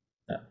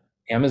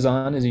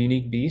 Amazon is a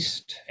unique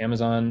beast.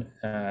 Amazon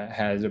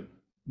has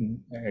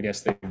I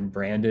guess they've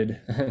branded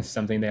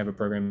something. They have a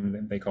program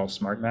that they call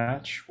Smart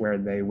Match, where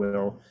they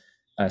will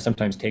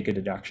sometimes take a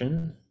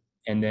deduction,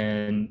 and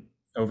then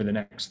over the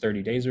next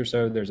 30 days or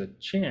so, there's a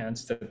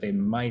chance that they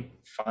might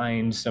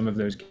find some of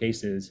those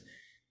cases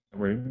that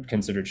were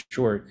considered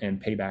short and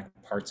pay back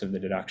parts of the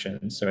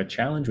deduction. So a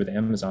challenge with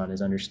Amazon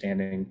is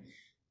understanding,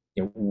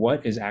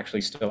 what is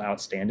actually still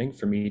outstanding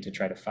for me to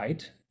try to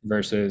fight,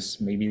 versus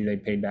maybe they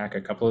paid back a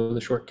couple of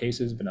the short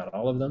cases, but not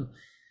all of them.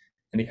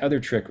 And the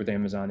other trick with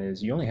Amazon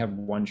is you only have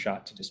one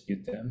shot to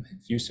dispute them.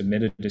 If you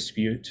submit a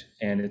dispute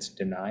and it's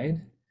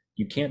denied,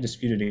 you can't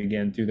dispute it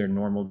again through their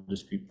normal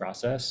dispute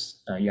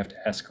process. You have to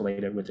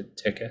escalate it with a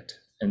ticket.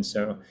 And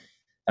so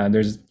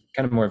there's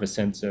kind of more of a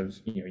sense of,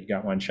 you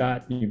got one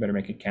shot, you better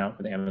make it count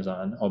with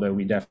Amazon, although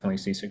we definitely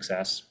see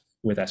success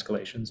with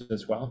escalations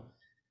as well.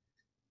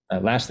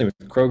 Lastly,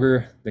 with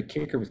Kroger, the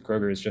kicker with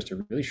Kroger is just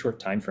a really short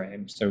time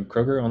frame. So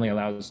Kroger only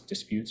allows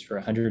disputes for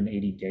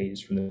 180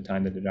 days from the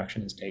time the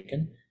deduction is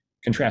taken.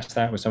 Contrast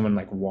that with someone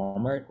like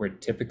Walmart, where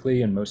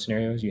typically in most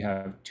scenarios you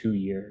have 2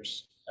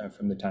 years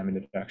from the time a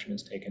deduction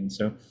is taken.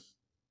 So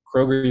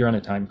Kroger, you're on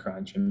a time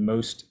crunch, and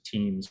most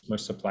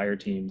supplier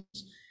teams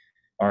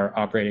are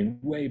operating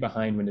way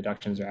behind when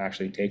deductions are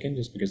actually taken,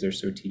 just because they're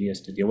so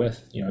tedious to deal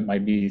with. It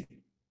might be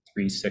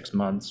 3-6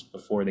 months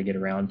before they get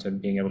around to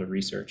being able to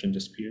research and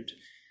dispute.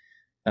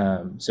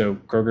 So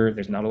Kroger,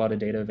 there's not a lot of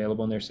data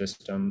available in their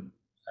system,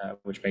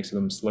 which makes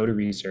them slow to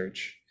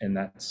research, and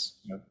that's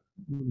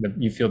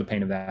you feel the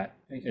pain of that,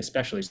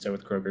 especially so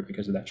with Kroger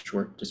because of that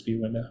short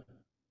dispute window.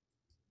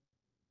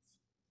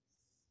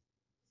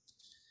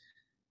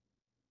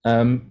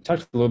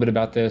 Talked a little bit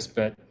about this,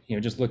 but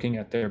just looking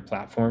at their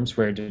platforms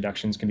where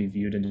deductions can be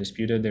viewed and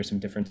disputed, there's some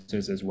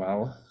differences as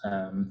well.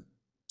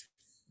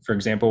 For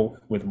example,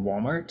 with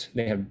Walmart,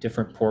 they have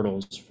different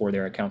portals for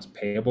their accounts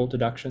payable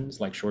deductions,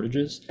 like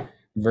shortages,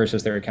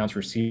 versus their accounts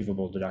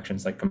receivable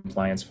deductions, like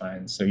compliance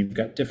fines. So you've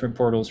got different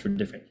portals for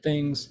different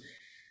things.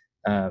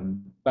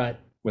 But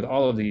with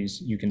all of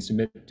these, you can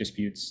submit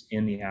disputes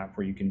in the app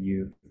where you can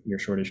view your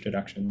shortage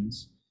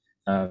deductions.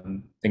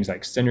 Things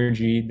like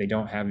Synergy, they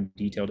don't have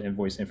detailed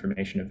invoice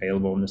information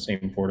available in the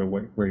same portal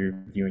where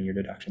you're viewing your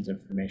deductions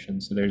information.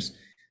 So there's,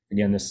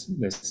 again,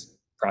 this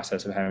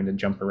process of having to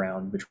jump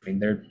around between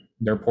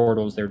their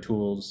portals, their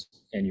tools,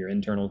 and your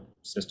internal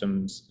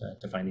systems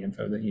to find the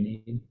info that you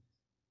need.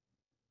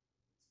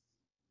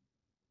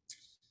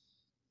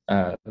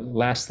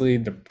 Lastly,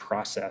 the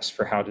process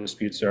for how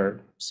disputes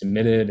are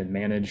submitted and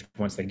managed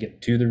once they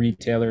get to the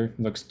retailer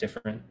looks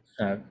different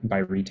by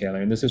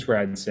retailer. And this is where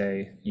I'd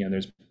say,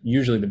 there's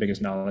usually the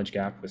biggest knowledge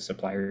gap with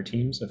supplier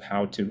teams of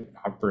how to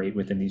operate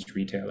within these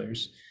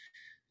retailers.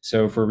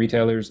 So for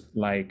retailers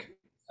like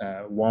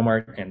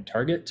Walmart and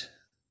Target,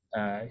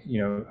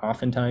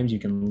 oftentimes you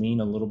can lean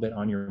a little bit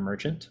on your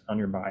merchant, on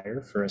your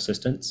buyer for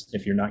assistance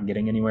if you're not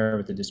getting anywhere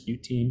with the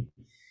dispute team.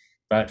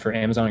 But for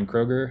Amazon and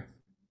Kroger,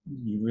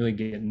 you really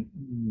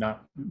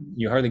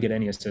you hardly get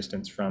any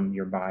assistance from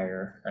your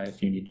buyer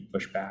if you need to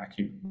push back.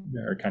 You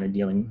are kind of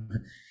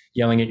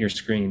yelling at your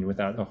screen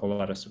without a whole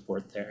lot of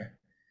support there.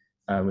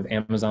 With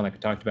Amazon, like I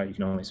talked about, you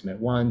can only submit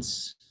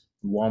once.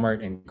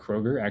 Walmart and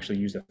Kroger actually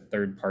use a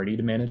third party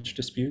to manage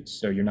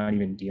disputes. So you're not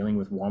even dealing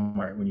with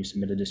Walmart when you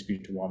submit a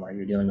dispute to Walmart.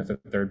 You're dealing with a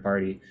third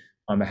party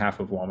on behalf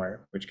of Walmart,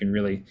 which can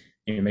really,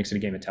 makes it a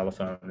game of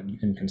telephone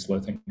and can slow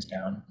things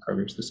down.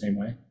 Kroger's the same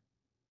way.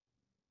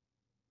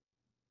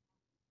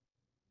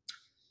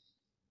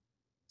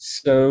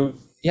 So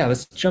yeah,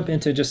 let's jump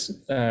into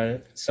just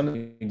some of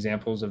the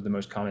examples of the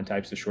most common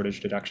types of shortage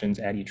deductions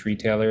at each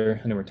retailer.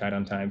 I know we're tight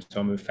on time, so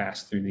I'll move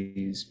fast through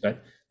these.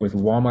 But with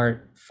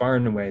Walmart, far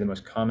and away, the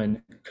most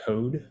common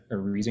code or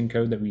reason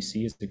code that we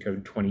see is the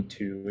code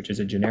 22, which is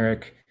a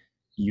generic,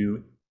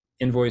 you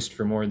invoiced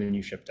for more than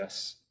you shipped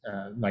us,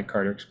 like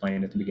Carter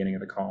explained at the beginning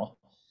of the call.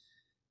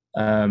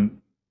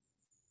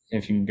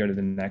 If you can go to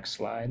the next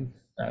slide.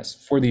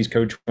 For these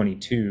code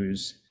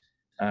 22s,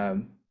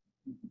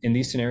 in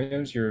these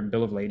scenarios, your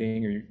bill of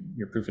lading or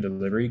your proof of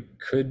delivery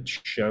could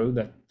show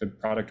that the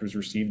product was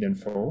received in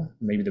full.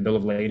 Maybe the bill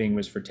of lading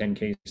was for 10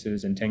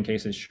 cases and 10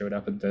 cases showed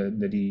up at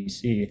the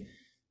DC,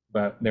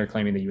 but they're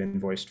claiming that you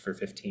invoiced for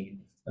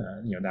 15,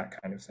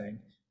 that kind of thing.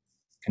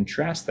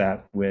 Contrast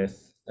that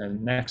with the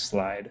next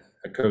slide,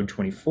 a code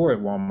 24 at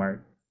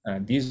Walmart.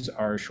 These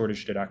are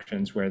shortage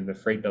deductions where the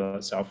freight bill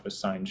itself was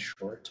signed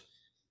short.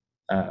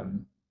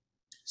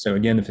 So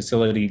again, the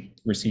facility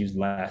receives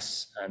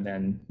less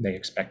than they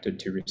expected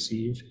to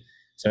receive.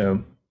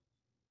 So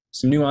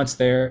some nuance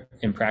there.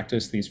 In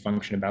practice, these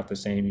function about the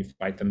same. You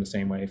fight them the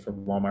same way for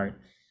Walmart.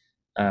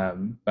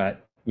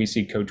 But we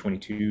see code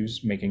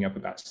 22s making up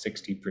about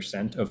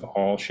 60% of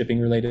all shipping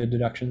related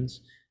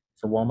deductions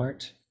for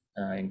Walmart,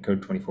 and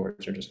code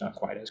 24s are just not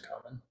quite as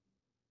common.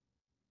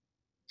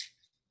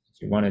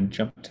 If you want to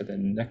jump to the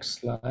next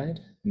slide,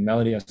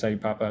 Melody, I saw you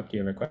pop up. Do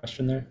you have a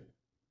question there?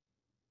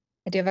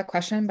 I do have a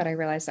question, but I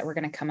realize that we're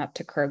going to come up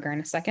to Kroger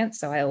in a second,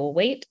 so I will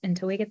wait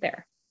until we get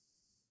there.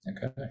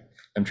 Okay.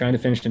 I'm trying to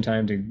finish in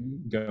time to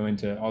go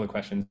into all the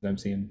questions that I'm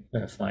seeing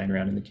flying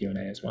around in the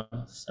Q&A as well.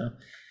 So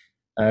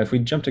if we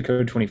jump to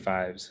code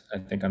 25s, I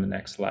think on the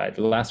next slide,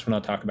 the last one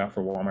I'll talk about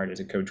for Walmart is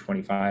a code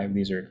 25.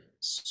 These are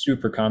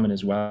super common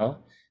as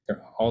well.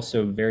 They're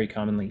also very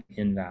commonly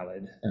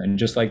invalid. And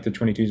just like the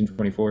 22s and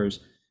 24s,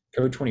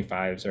 code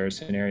 25s are a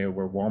scenario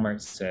where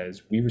Walmart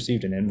says, we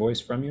received an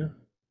invoice from you,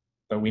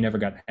 but we never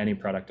got any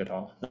product at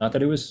all. Not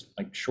that it was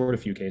like short a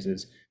few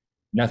cases,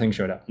 nothing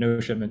showed up,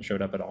 no shipment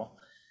showed up at all.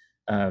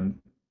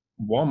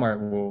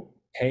 Walmart will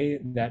pay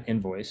that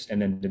invoice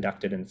and then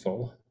deduct it in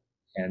full.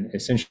 And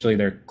essentially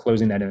they're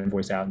closing that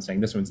invoice out and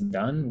saying, this one's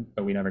done,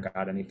 but we never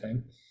got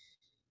anything.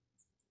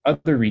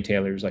 Other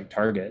retailers like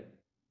Target,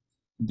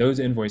 those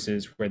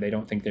invoices where they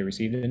don't think they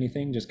received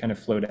anything just kind of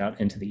float out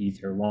into the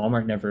ether.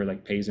 Walmart never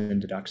like pays and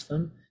deducts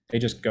them. They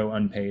just go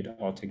unpaid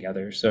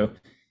altogether. So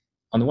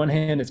on the one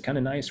hand, it's kind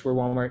of nice where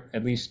Walmart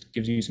at least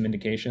gives you some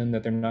indication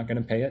that they're not going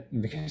to pay it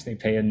because they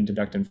pay it and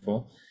deduct in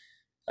full.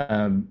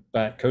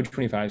 But code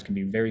 25s can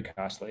be very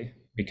costly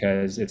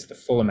because it's the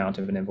full amount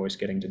of an invoice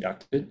getting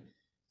deducted.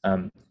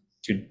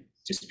 To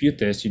dispute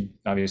this, you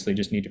obviously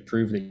just need to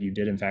prove that you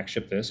did in fact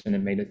ship this and it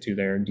made it to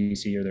their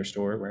DC or their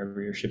store,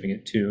 wherever you're shipping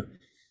it to.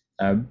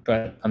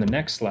 But on the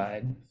next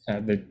slide,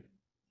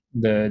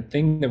 the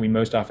thing that we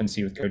most often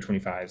see with code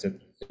 25s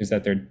is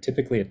that they're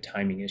typically a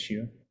timing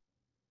issue.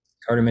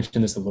 Carter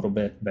mentioned this a little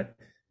bit, but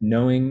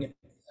knowing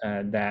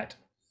that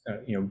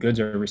goods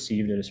are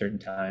received at a certain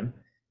time,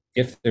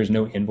 if there's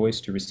no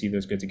invoice to receive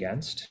those goods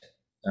against,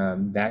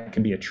 that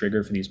can be a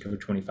trigger for these code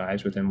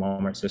 25s within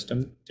Walmart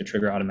system to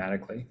trigger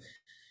automatically.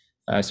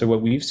 So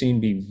what we've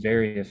seen be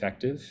very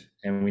effective,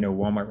 and we know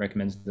Walmart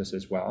recommends this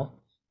as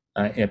well,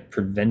 at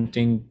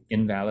preventing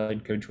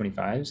invalid code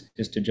 25s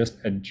is to just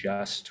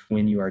adjust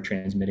when you are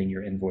transmitting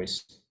your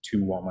invoice to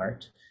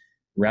Walmart.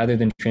 Rather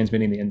than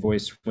transmitting the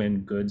invoice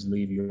when goods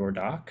leave your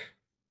dock,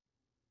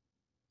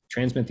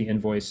 transmit the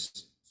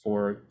invoice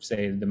for,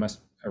 say, the must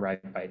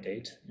arrive by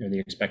date or the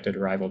expected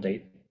arrival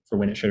date for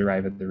when it should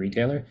arrive at the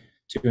retailer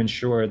to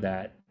ensure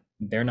that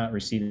they're not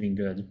receiving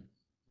goods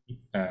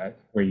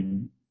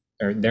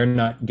or they're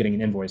not getting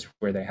an invoice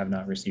where they have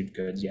not received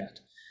goods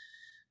yet.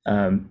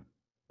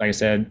 Like I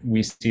said,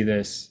 we see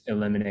this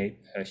eliminate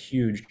a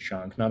huge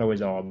chunk, not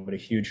always all, but a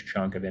huge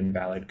chunk of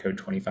invalid code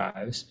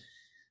 25s.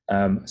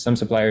 Some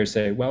suppliers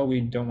say, well,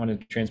 we don't want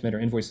to transmit our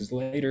invoices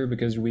later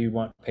because we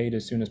want paid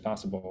as soon as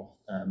possible.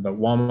 But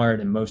Walmart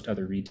and most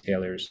other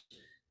retailers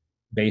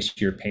base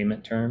your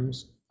payment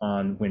terms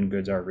on when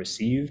goods are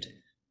received,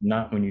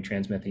 not when you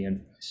transmit the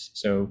invoice.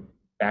 So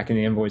backing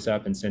the invoice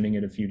up and sending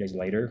it a few days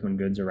later when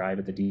goods arrive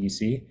at the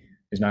DC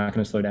is not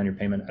going to slow down your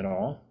payment at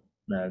all.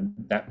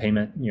 That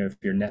payment, if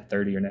you're net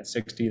 30 or net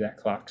 60, that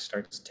clock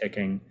starts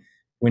ticking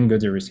when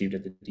goods are received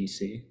at the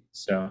DC.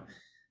 So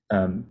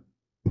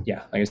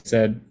yeah, like I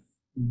said,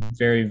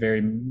 very,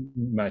 very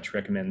much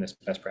recommend this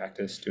best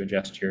practice to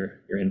adjust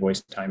your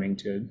invoice timing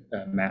to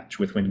match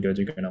with when goods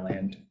are going to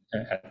land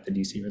at the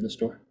DC or the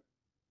store.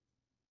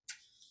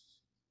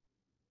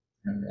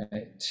 All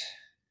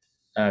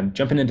right.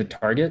 Jumping into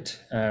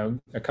Target,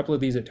 a couple of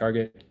these at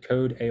Target,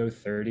 code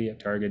AO30 at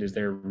Target is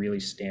their really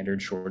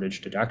standard shortage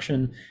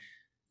deduction.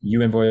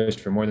 You invoiced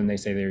for more than they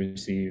say they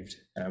received.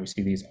 We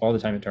see these all the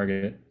time at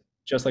Target.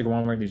 Just like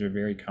Walmart, these are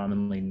very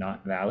commonly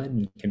not valid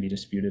and can be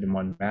disputed and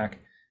won back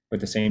with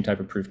the same type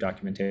of proof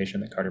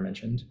documentation that Carter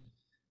mentioned.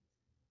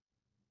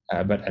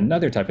 But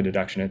another type of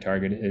deduction at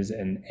Target is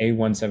an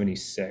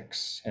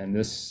A176, and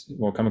this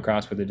will come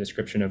across with a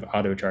description of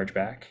auto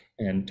chargeback.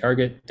 And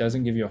Target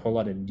doesn't give you a whole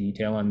lot of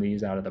detail on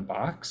these out of the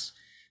box.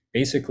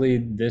 Basically,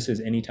 this is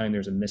anytime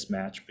there's a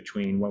mismatch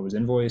between what was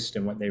invoiced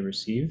and what they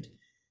received,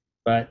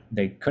 but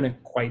they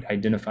couldn't quite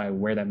identify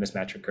where that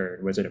mismatch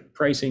occurred. Was it a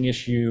pricing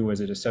issue?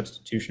 Was it a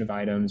substitution of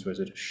items? Was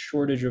it a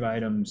shortage of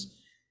items?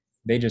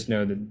 They just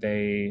know that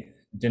they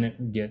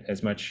didn't get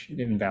as much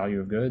in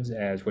value of goods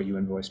as what you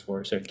invoiced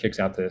for. So it kicks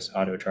out this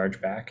auto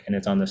chargeback, and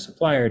it's on the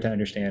supplier to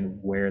understand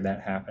where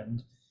that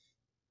happened.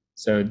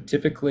 So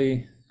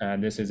typically,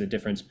 this is a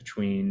difference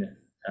between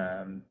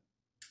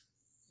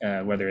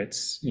whether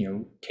it's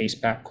case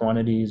pack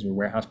quantities or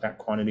warehouse pack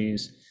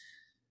quantities,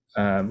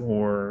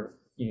 or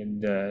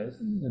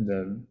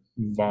the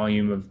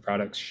volume of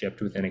products shipped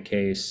within a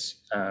case.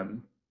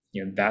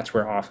 That's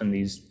where often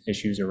these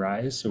issues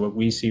arise. So what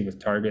we see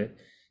with Target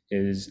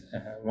is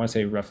I want to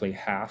say roughly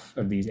half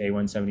of these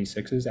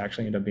A176s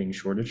actually end up being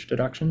shortage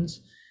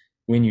deductions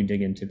when you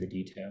dig into the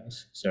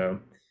details. So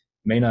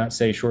may not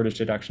say shortage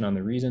deduction on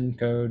the reason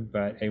code,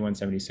 but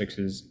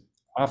A176s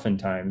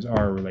oftentimes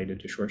are related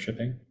to short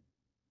shipping.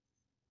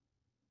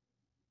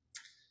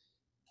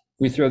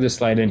 We throw this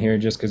slide in here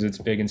just because it's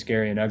big and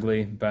scary and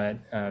ugly, but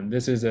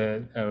this is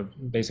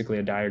basically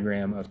a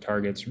diagram of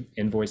Target's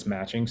invoice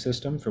matching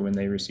system for when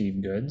they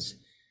receive goods.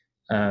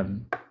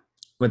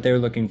 What they're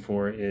looking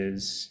for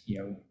is,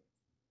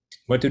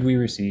 what did we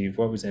receive?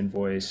 What was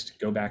invoiced?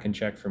 Go back and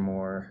check for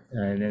more.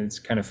 And it's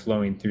kind of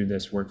flowing through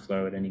this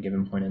workflow at any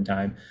given point in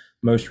time.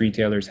 Most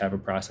retailers have a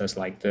process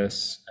like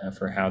this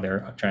for how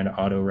they're trying to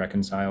auto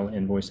reconcile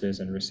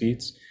invoices and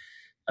receipts.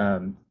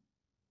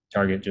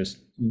 Target just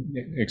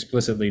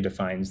explicitly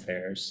defines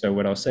theirs. So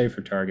what I'll say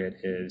for Target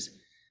is,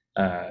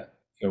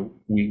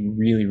 we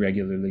really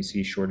regularly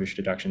see shortage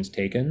deductions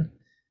taken,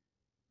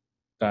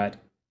 but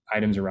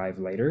items arrive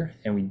later,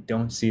 and we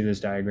don't see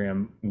this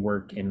diagram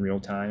work in real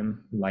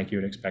time like you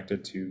would expect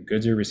it to.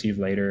 Goods are received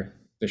later,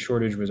 the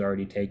shortage was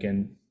already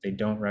taken, they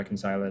don't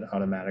reconcile it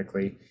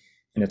automatically,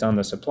 and it's on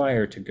the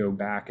supplier to go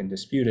back and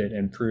dispute it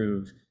and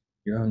prove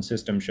your own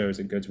system shows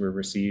that goods were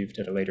received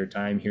at a later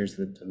time. Here's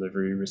the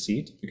delivery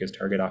receipt, because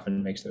Target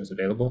often makes those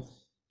available,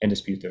 and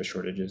dispute those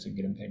shortages and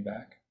get them paid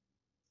back.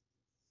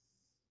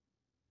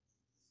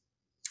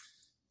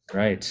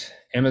 Right.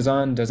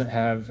 Amazon doesn't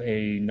have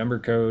a number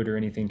code or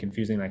anything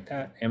confusing like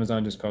that.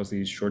 Amazon just calls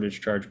these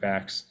shortage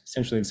chargebacks,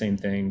 essentially the same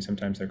thing.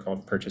 Sometimes they're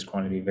called purchase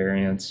quantity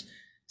variance.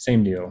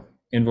 Same deal.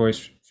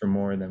 Invoice for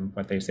more than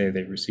what they say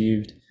they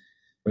received.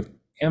 With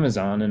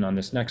Amazon, and on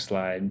this next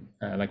slide,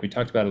 like we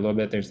talked about a little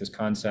bit, there's this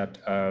concept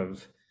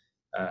of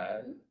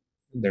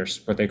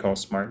there's what they call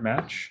smart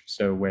match.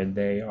 So where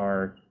they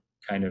are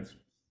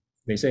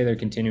they say they're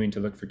continuing to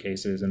look for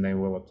cases and they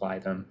will apply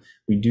them.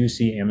 We do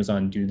see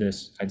Amazon do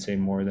this, I'd say,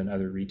 more than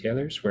other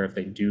retailers, where if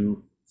they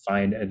do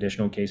find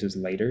additional cases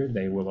later,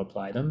 they will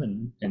apply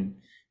them and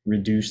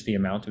reduce the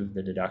amount of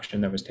the deduction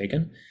that was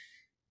taken.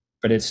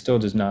 But it still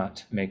does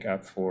not make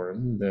up for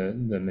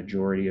the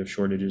majority of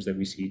shortages that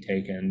we see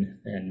taken,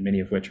 and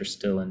many of which are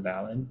still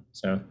invalid.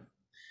 So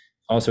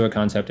also a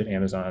concept at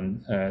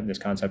Amazon, this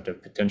concept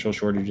of potential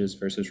shortages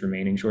versus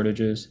remaining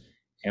shortages.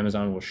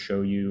 Amazon will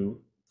show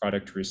you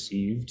product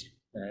received,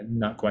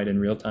 not quite in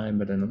real time,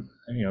 but in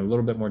a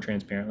little bit more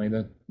transparently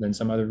than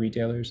some other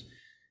retailers.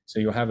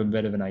 So you'll have a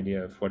bit of an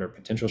idea of what are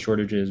potential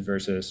shortages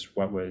versus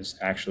what was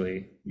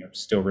actually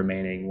still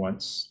remaining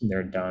once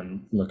they're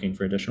done looking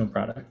for additional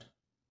product.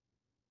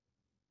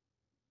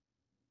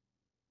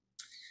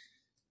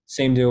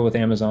 Same deal with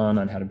Amazon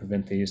on how to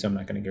prevent these. So I'm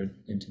not going to go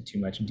into too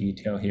much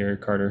detail here.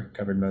 Carter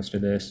covered most of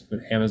this.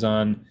 With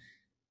Amazon,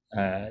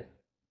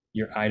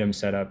 your item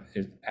setup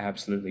is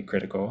absolutely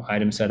critical.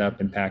 Item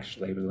setup and package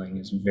labeling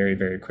is very,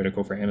 very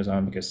critical for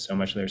Amazon because so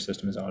much of their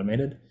system is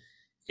automated.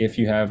 If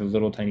you have a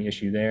little tiny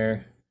issue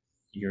there,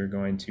 you're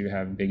going to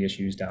have big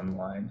issues down the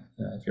line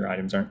if your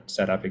items aren't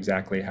set up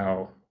exactly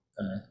how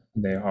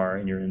they are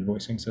in your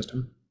invoicing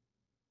system.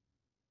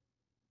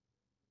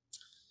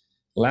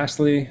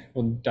 Lastly,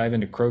 we'll dive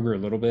into Kroger a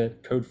little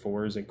bit. Code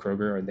 4s at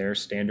Kroger are their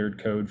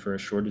standard code for a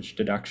shortage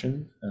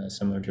deduction,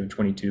 similar to a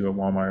 22 at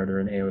Walmart or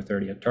an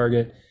AO30 at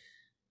Target.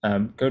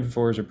 Code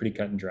 4s are pretty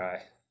cut and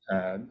dry.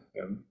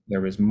 There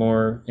was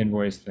more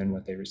invoiced than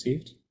what they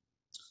received.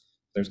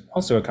 There's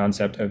also a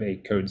concept of a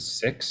code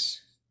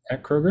 6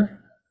 at Kroger,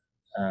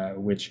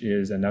 which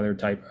is another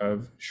type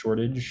of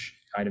shortage,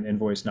 item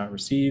invoice not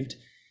received.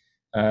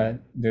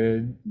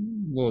 The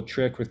little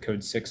trick with code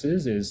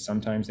 6s is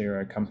sometimes they are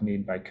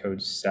accompanied by code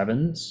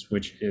 7s,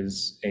 which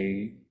is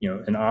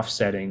an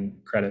offsetting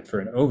credit for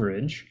an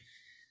overage.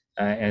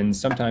 And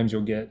sometimes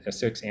you'll get a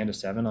 6 and a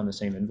 7 on the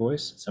same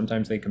invoice.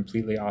 Sometimes they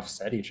completely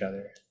offset each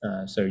other.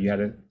 So you had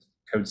a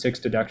code 6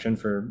 deduction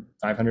for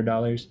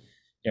 $500.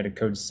 You had a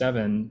code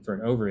 7 for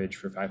an overage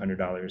for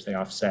 $500. They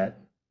offset.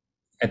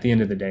 At the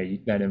end of the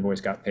day, that invoice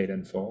got paid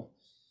in full.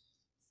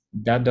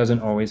 That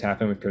doesn't always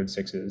happen with code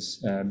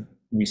 6s.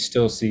 We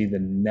still see the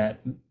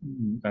net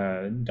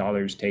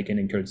dollars taken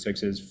in code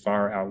 6s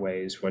far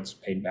outweighs what's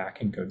paid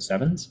back in code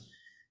 7s.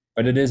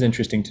 But it is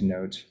interesting to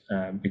note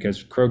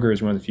because Kroger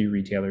is one of the few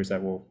retailers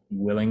that will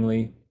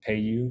willingly pay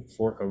you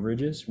for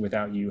overages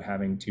without you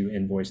having to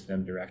invoice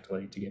them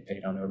directly to get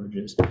paid on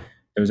overages.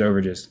 Those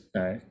overages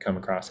come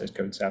across as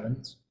code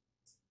 7s.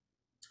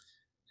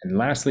 And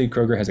lastly,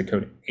 Kroger has a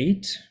code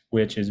 8,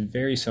 which is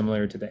very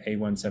similar to the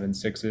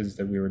A176s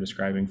that we were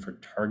describing for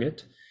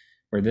Target,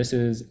 where this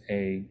is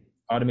a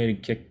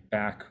automated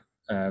kickback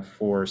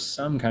for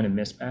some kind of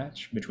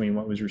mismatch between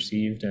what was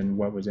received and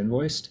what was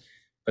invoiced,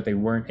 but they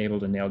weren't able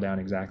to nail down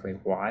exactly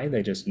why.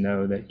 They just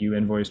know that you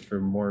invoiced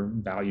for more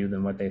value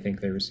than what they think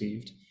they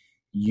received.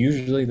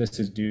 Usually this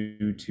is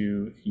due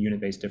to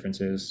unit-based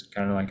differences,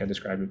 kind of like I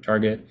described with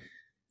Target,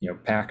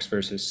 packs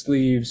versus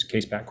sleeves,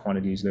 case pack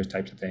quantities, those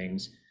types of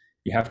things.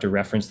 You have to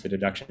reference the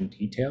deduction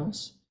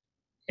details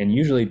and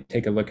usually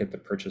take a look at the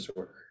purchase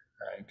order.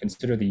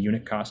 Consider the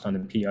unit cost on the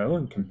PO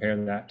and compare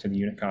that to the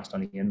unit cost on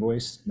the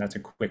invoice. And that's a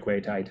quick way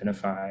to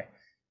identify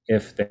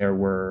if there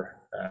were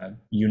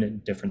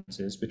unit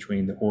differences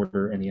between the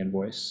order and the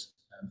invoice,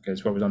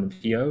 because what was on the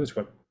PO is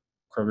what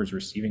Kroger's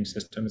receiving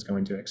system is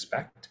going to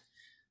expect.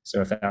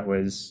 So if that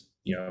was,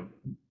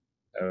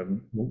 a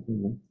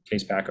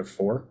case pack of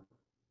 4,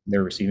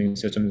 their receiving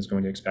system is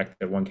going to expect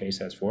that one case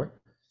has 4.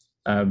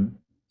 And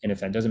if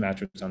that doesn't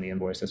match what's on the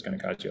invoice, that's going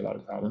to cause you a lot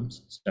of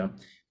problems. So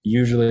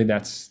usually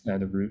that's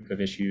the root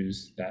of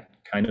issues that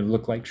kind of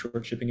look like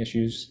short shipping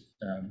issues,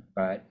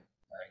 but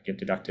get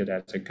deducted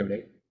as a code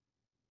 8.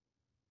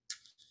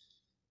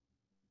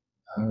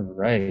 All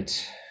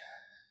right.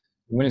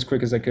 Went as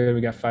quick as I could.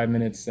 We got 5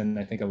 minutes and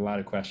I think a lot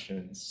of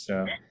questions.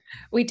 So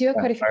we do have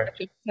quite a few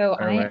questions. So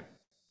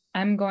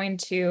I'm going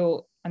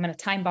to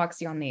time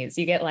box you on these.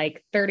 You get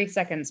like 30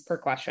 seconds per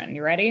question.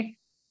 You ready?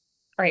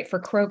 All right. For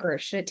Kroger,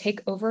 should it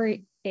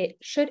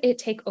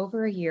take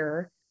over a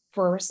year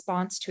for a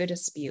response to a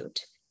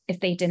dispute? If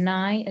they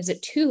deny, is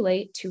it too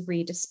late to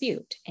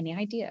redispute? Any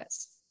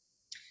ideas?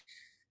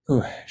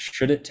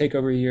 Should it take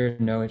over a year?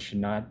 No, it should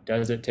not.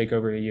 Does it take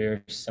over a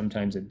year?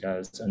 Sometimes it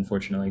does,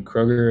 unfortunately.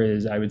 Kroger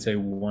is, I would say,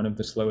 one of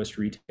the slowest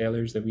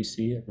retailers that we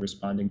see at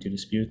responding to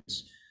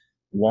disputes.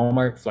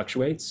 Walmart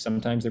fluctuates.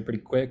 Sometimes they're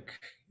pretty quick.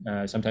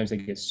 Sometimes they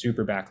get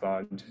super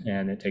backlogged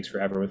and it takes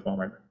forever with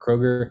Walmart.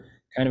 Kroger,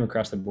 kind of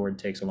across the board,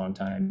 takes a long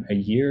time. A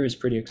year is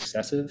pretty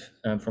excessive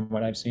from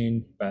what I've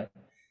seen, but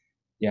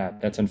yeah,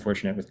 that's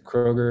unfortunate. With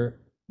Kroger,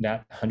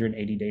 that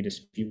 180-day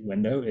dispute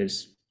window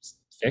is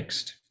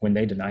fixed. When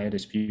they deny a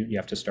dispute, you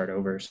have to start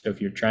over. So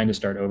if you're trying to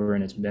start over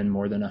and it's been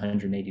more than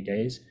 180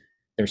 days,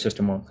 their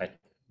system won't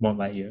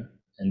let you.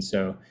 And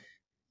so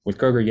with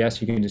Kroger, yes,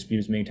 you can dispute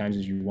as many times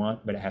as you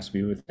want, but it has to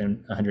be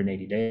within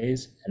 180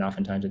 days. And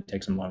oftentimes it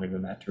takes them longer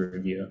than that to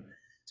review.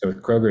 So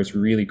with Kroger, it's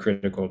really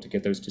critical to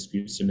get those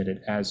disputes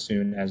submitted as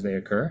soon as they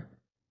occur,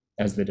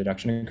 as the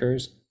deduction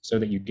occurs, so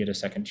that you get a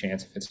second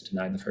chance if it's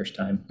denied the first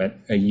time. But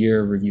a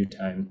year review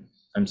time,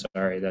 I'm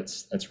sorry,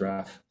 that's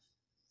rough.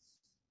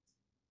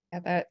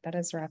 Yeah, that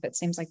is rough. It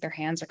seems like their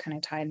hands are kind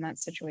of tied in that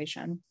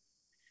situation.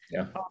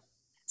 Yeah.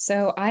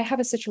 So I have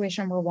a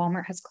situation where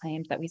Walmart has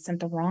claimed that we sent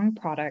the wrong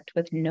product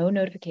with no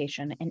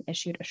notification and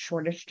issued a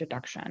shortage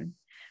deduction.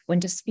 When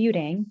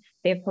disputing,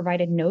 they have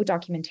provided no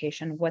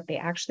documentation of what they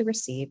actually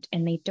received,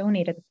 and they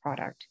donated the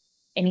product.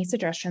 Any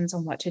suggestions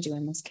on what to do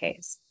in this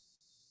case?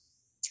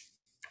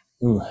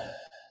 Ooh.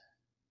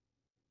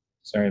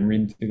 Sorry, I'm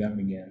reading through that one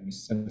again. We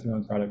sent the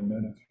wrong product, no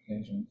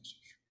notification.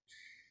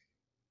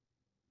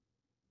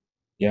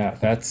 Yeah,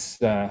 that's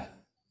yeah.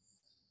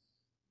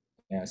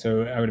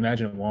 So I would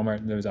imagine at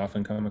Walmart, those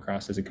often come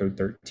across as a code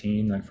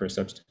 13, like for a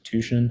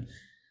substitution.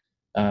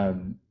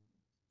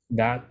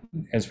 That,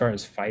 as far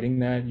as fighting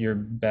that, your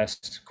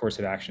best course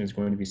of action is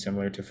going to be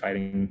similar to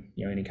fighting,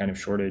 any kind of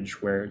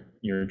shortage where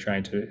you're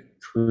trying to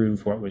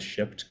prove what was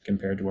shipped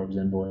compared to what was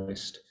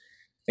invoiced.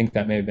 I think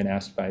that may have been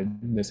asked by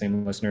the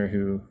same listener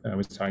who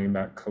was talking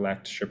about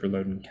collect, shipper,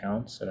 load, and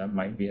count. So that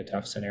might be a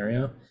tough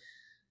scenario.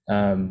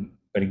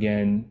 But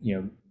again,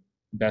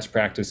 best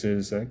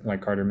practices,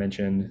 like Carter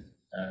mentioned,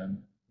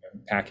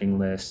 packing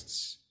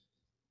lists,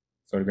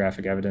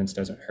 photographic evidence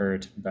doesn't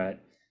hurt, but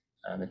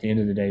at the end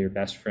of the day, your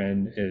best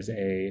friend is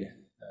a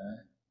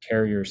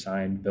carrier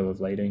signed bill of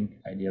lading,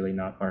 ideally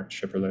not marked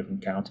shipper, load,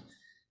 and count,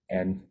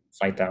 and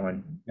fight that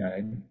one.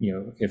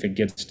 If it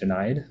gets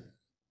denied,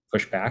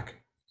 push back.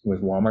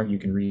 With Walmart, you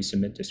can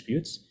resubmit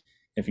disputes.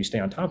 If you stay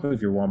on top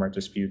of your Walmart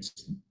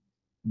disputes,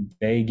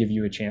 they give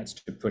you a chance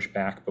to push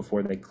back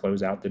before they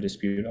close out the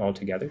dispute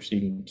altogether. So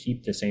you can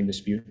keep the same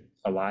dispute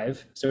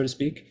alive, so to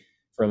speak,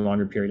 for a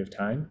longer period of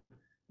time.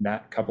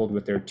 That, coupled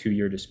with their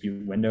 2-year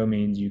dispute window,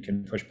 means you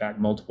can push back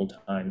multiple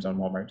times on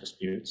Walmart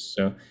disputes.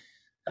 So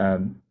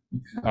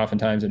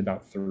oftentimes at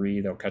about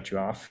 3, they'll cut you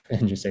off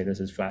and just say this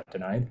is flat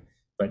denied.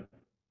 But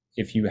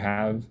if you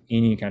have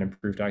any kind of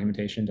proof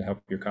documentation to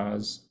help your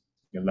cause,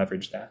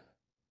 leverage that.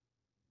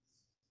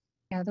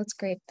 Yeah, that's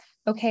great.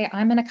 Okay,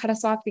 I'm going to cut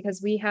us off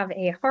because we have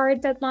a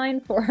hard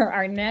deadline for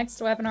our next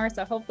webinar.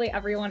 So hopefully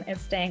everyone is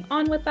staying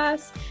on with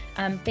us.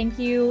 Thank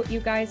you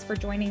guys for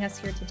joining us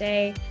here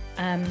today.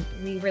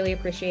 We really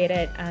appreciate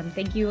it.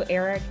 Thank you,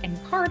 Eric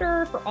and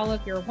Carter, for all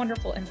of your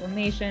wonderful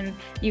information.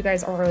 You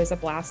guys are always a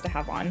blast to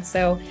have on.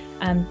 So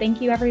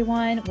thank you,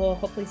 everyone. We'll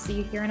hopefully see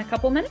you here in a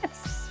couple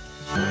minutes.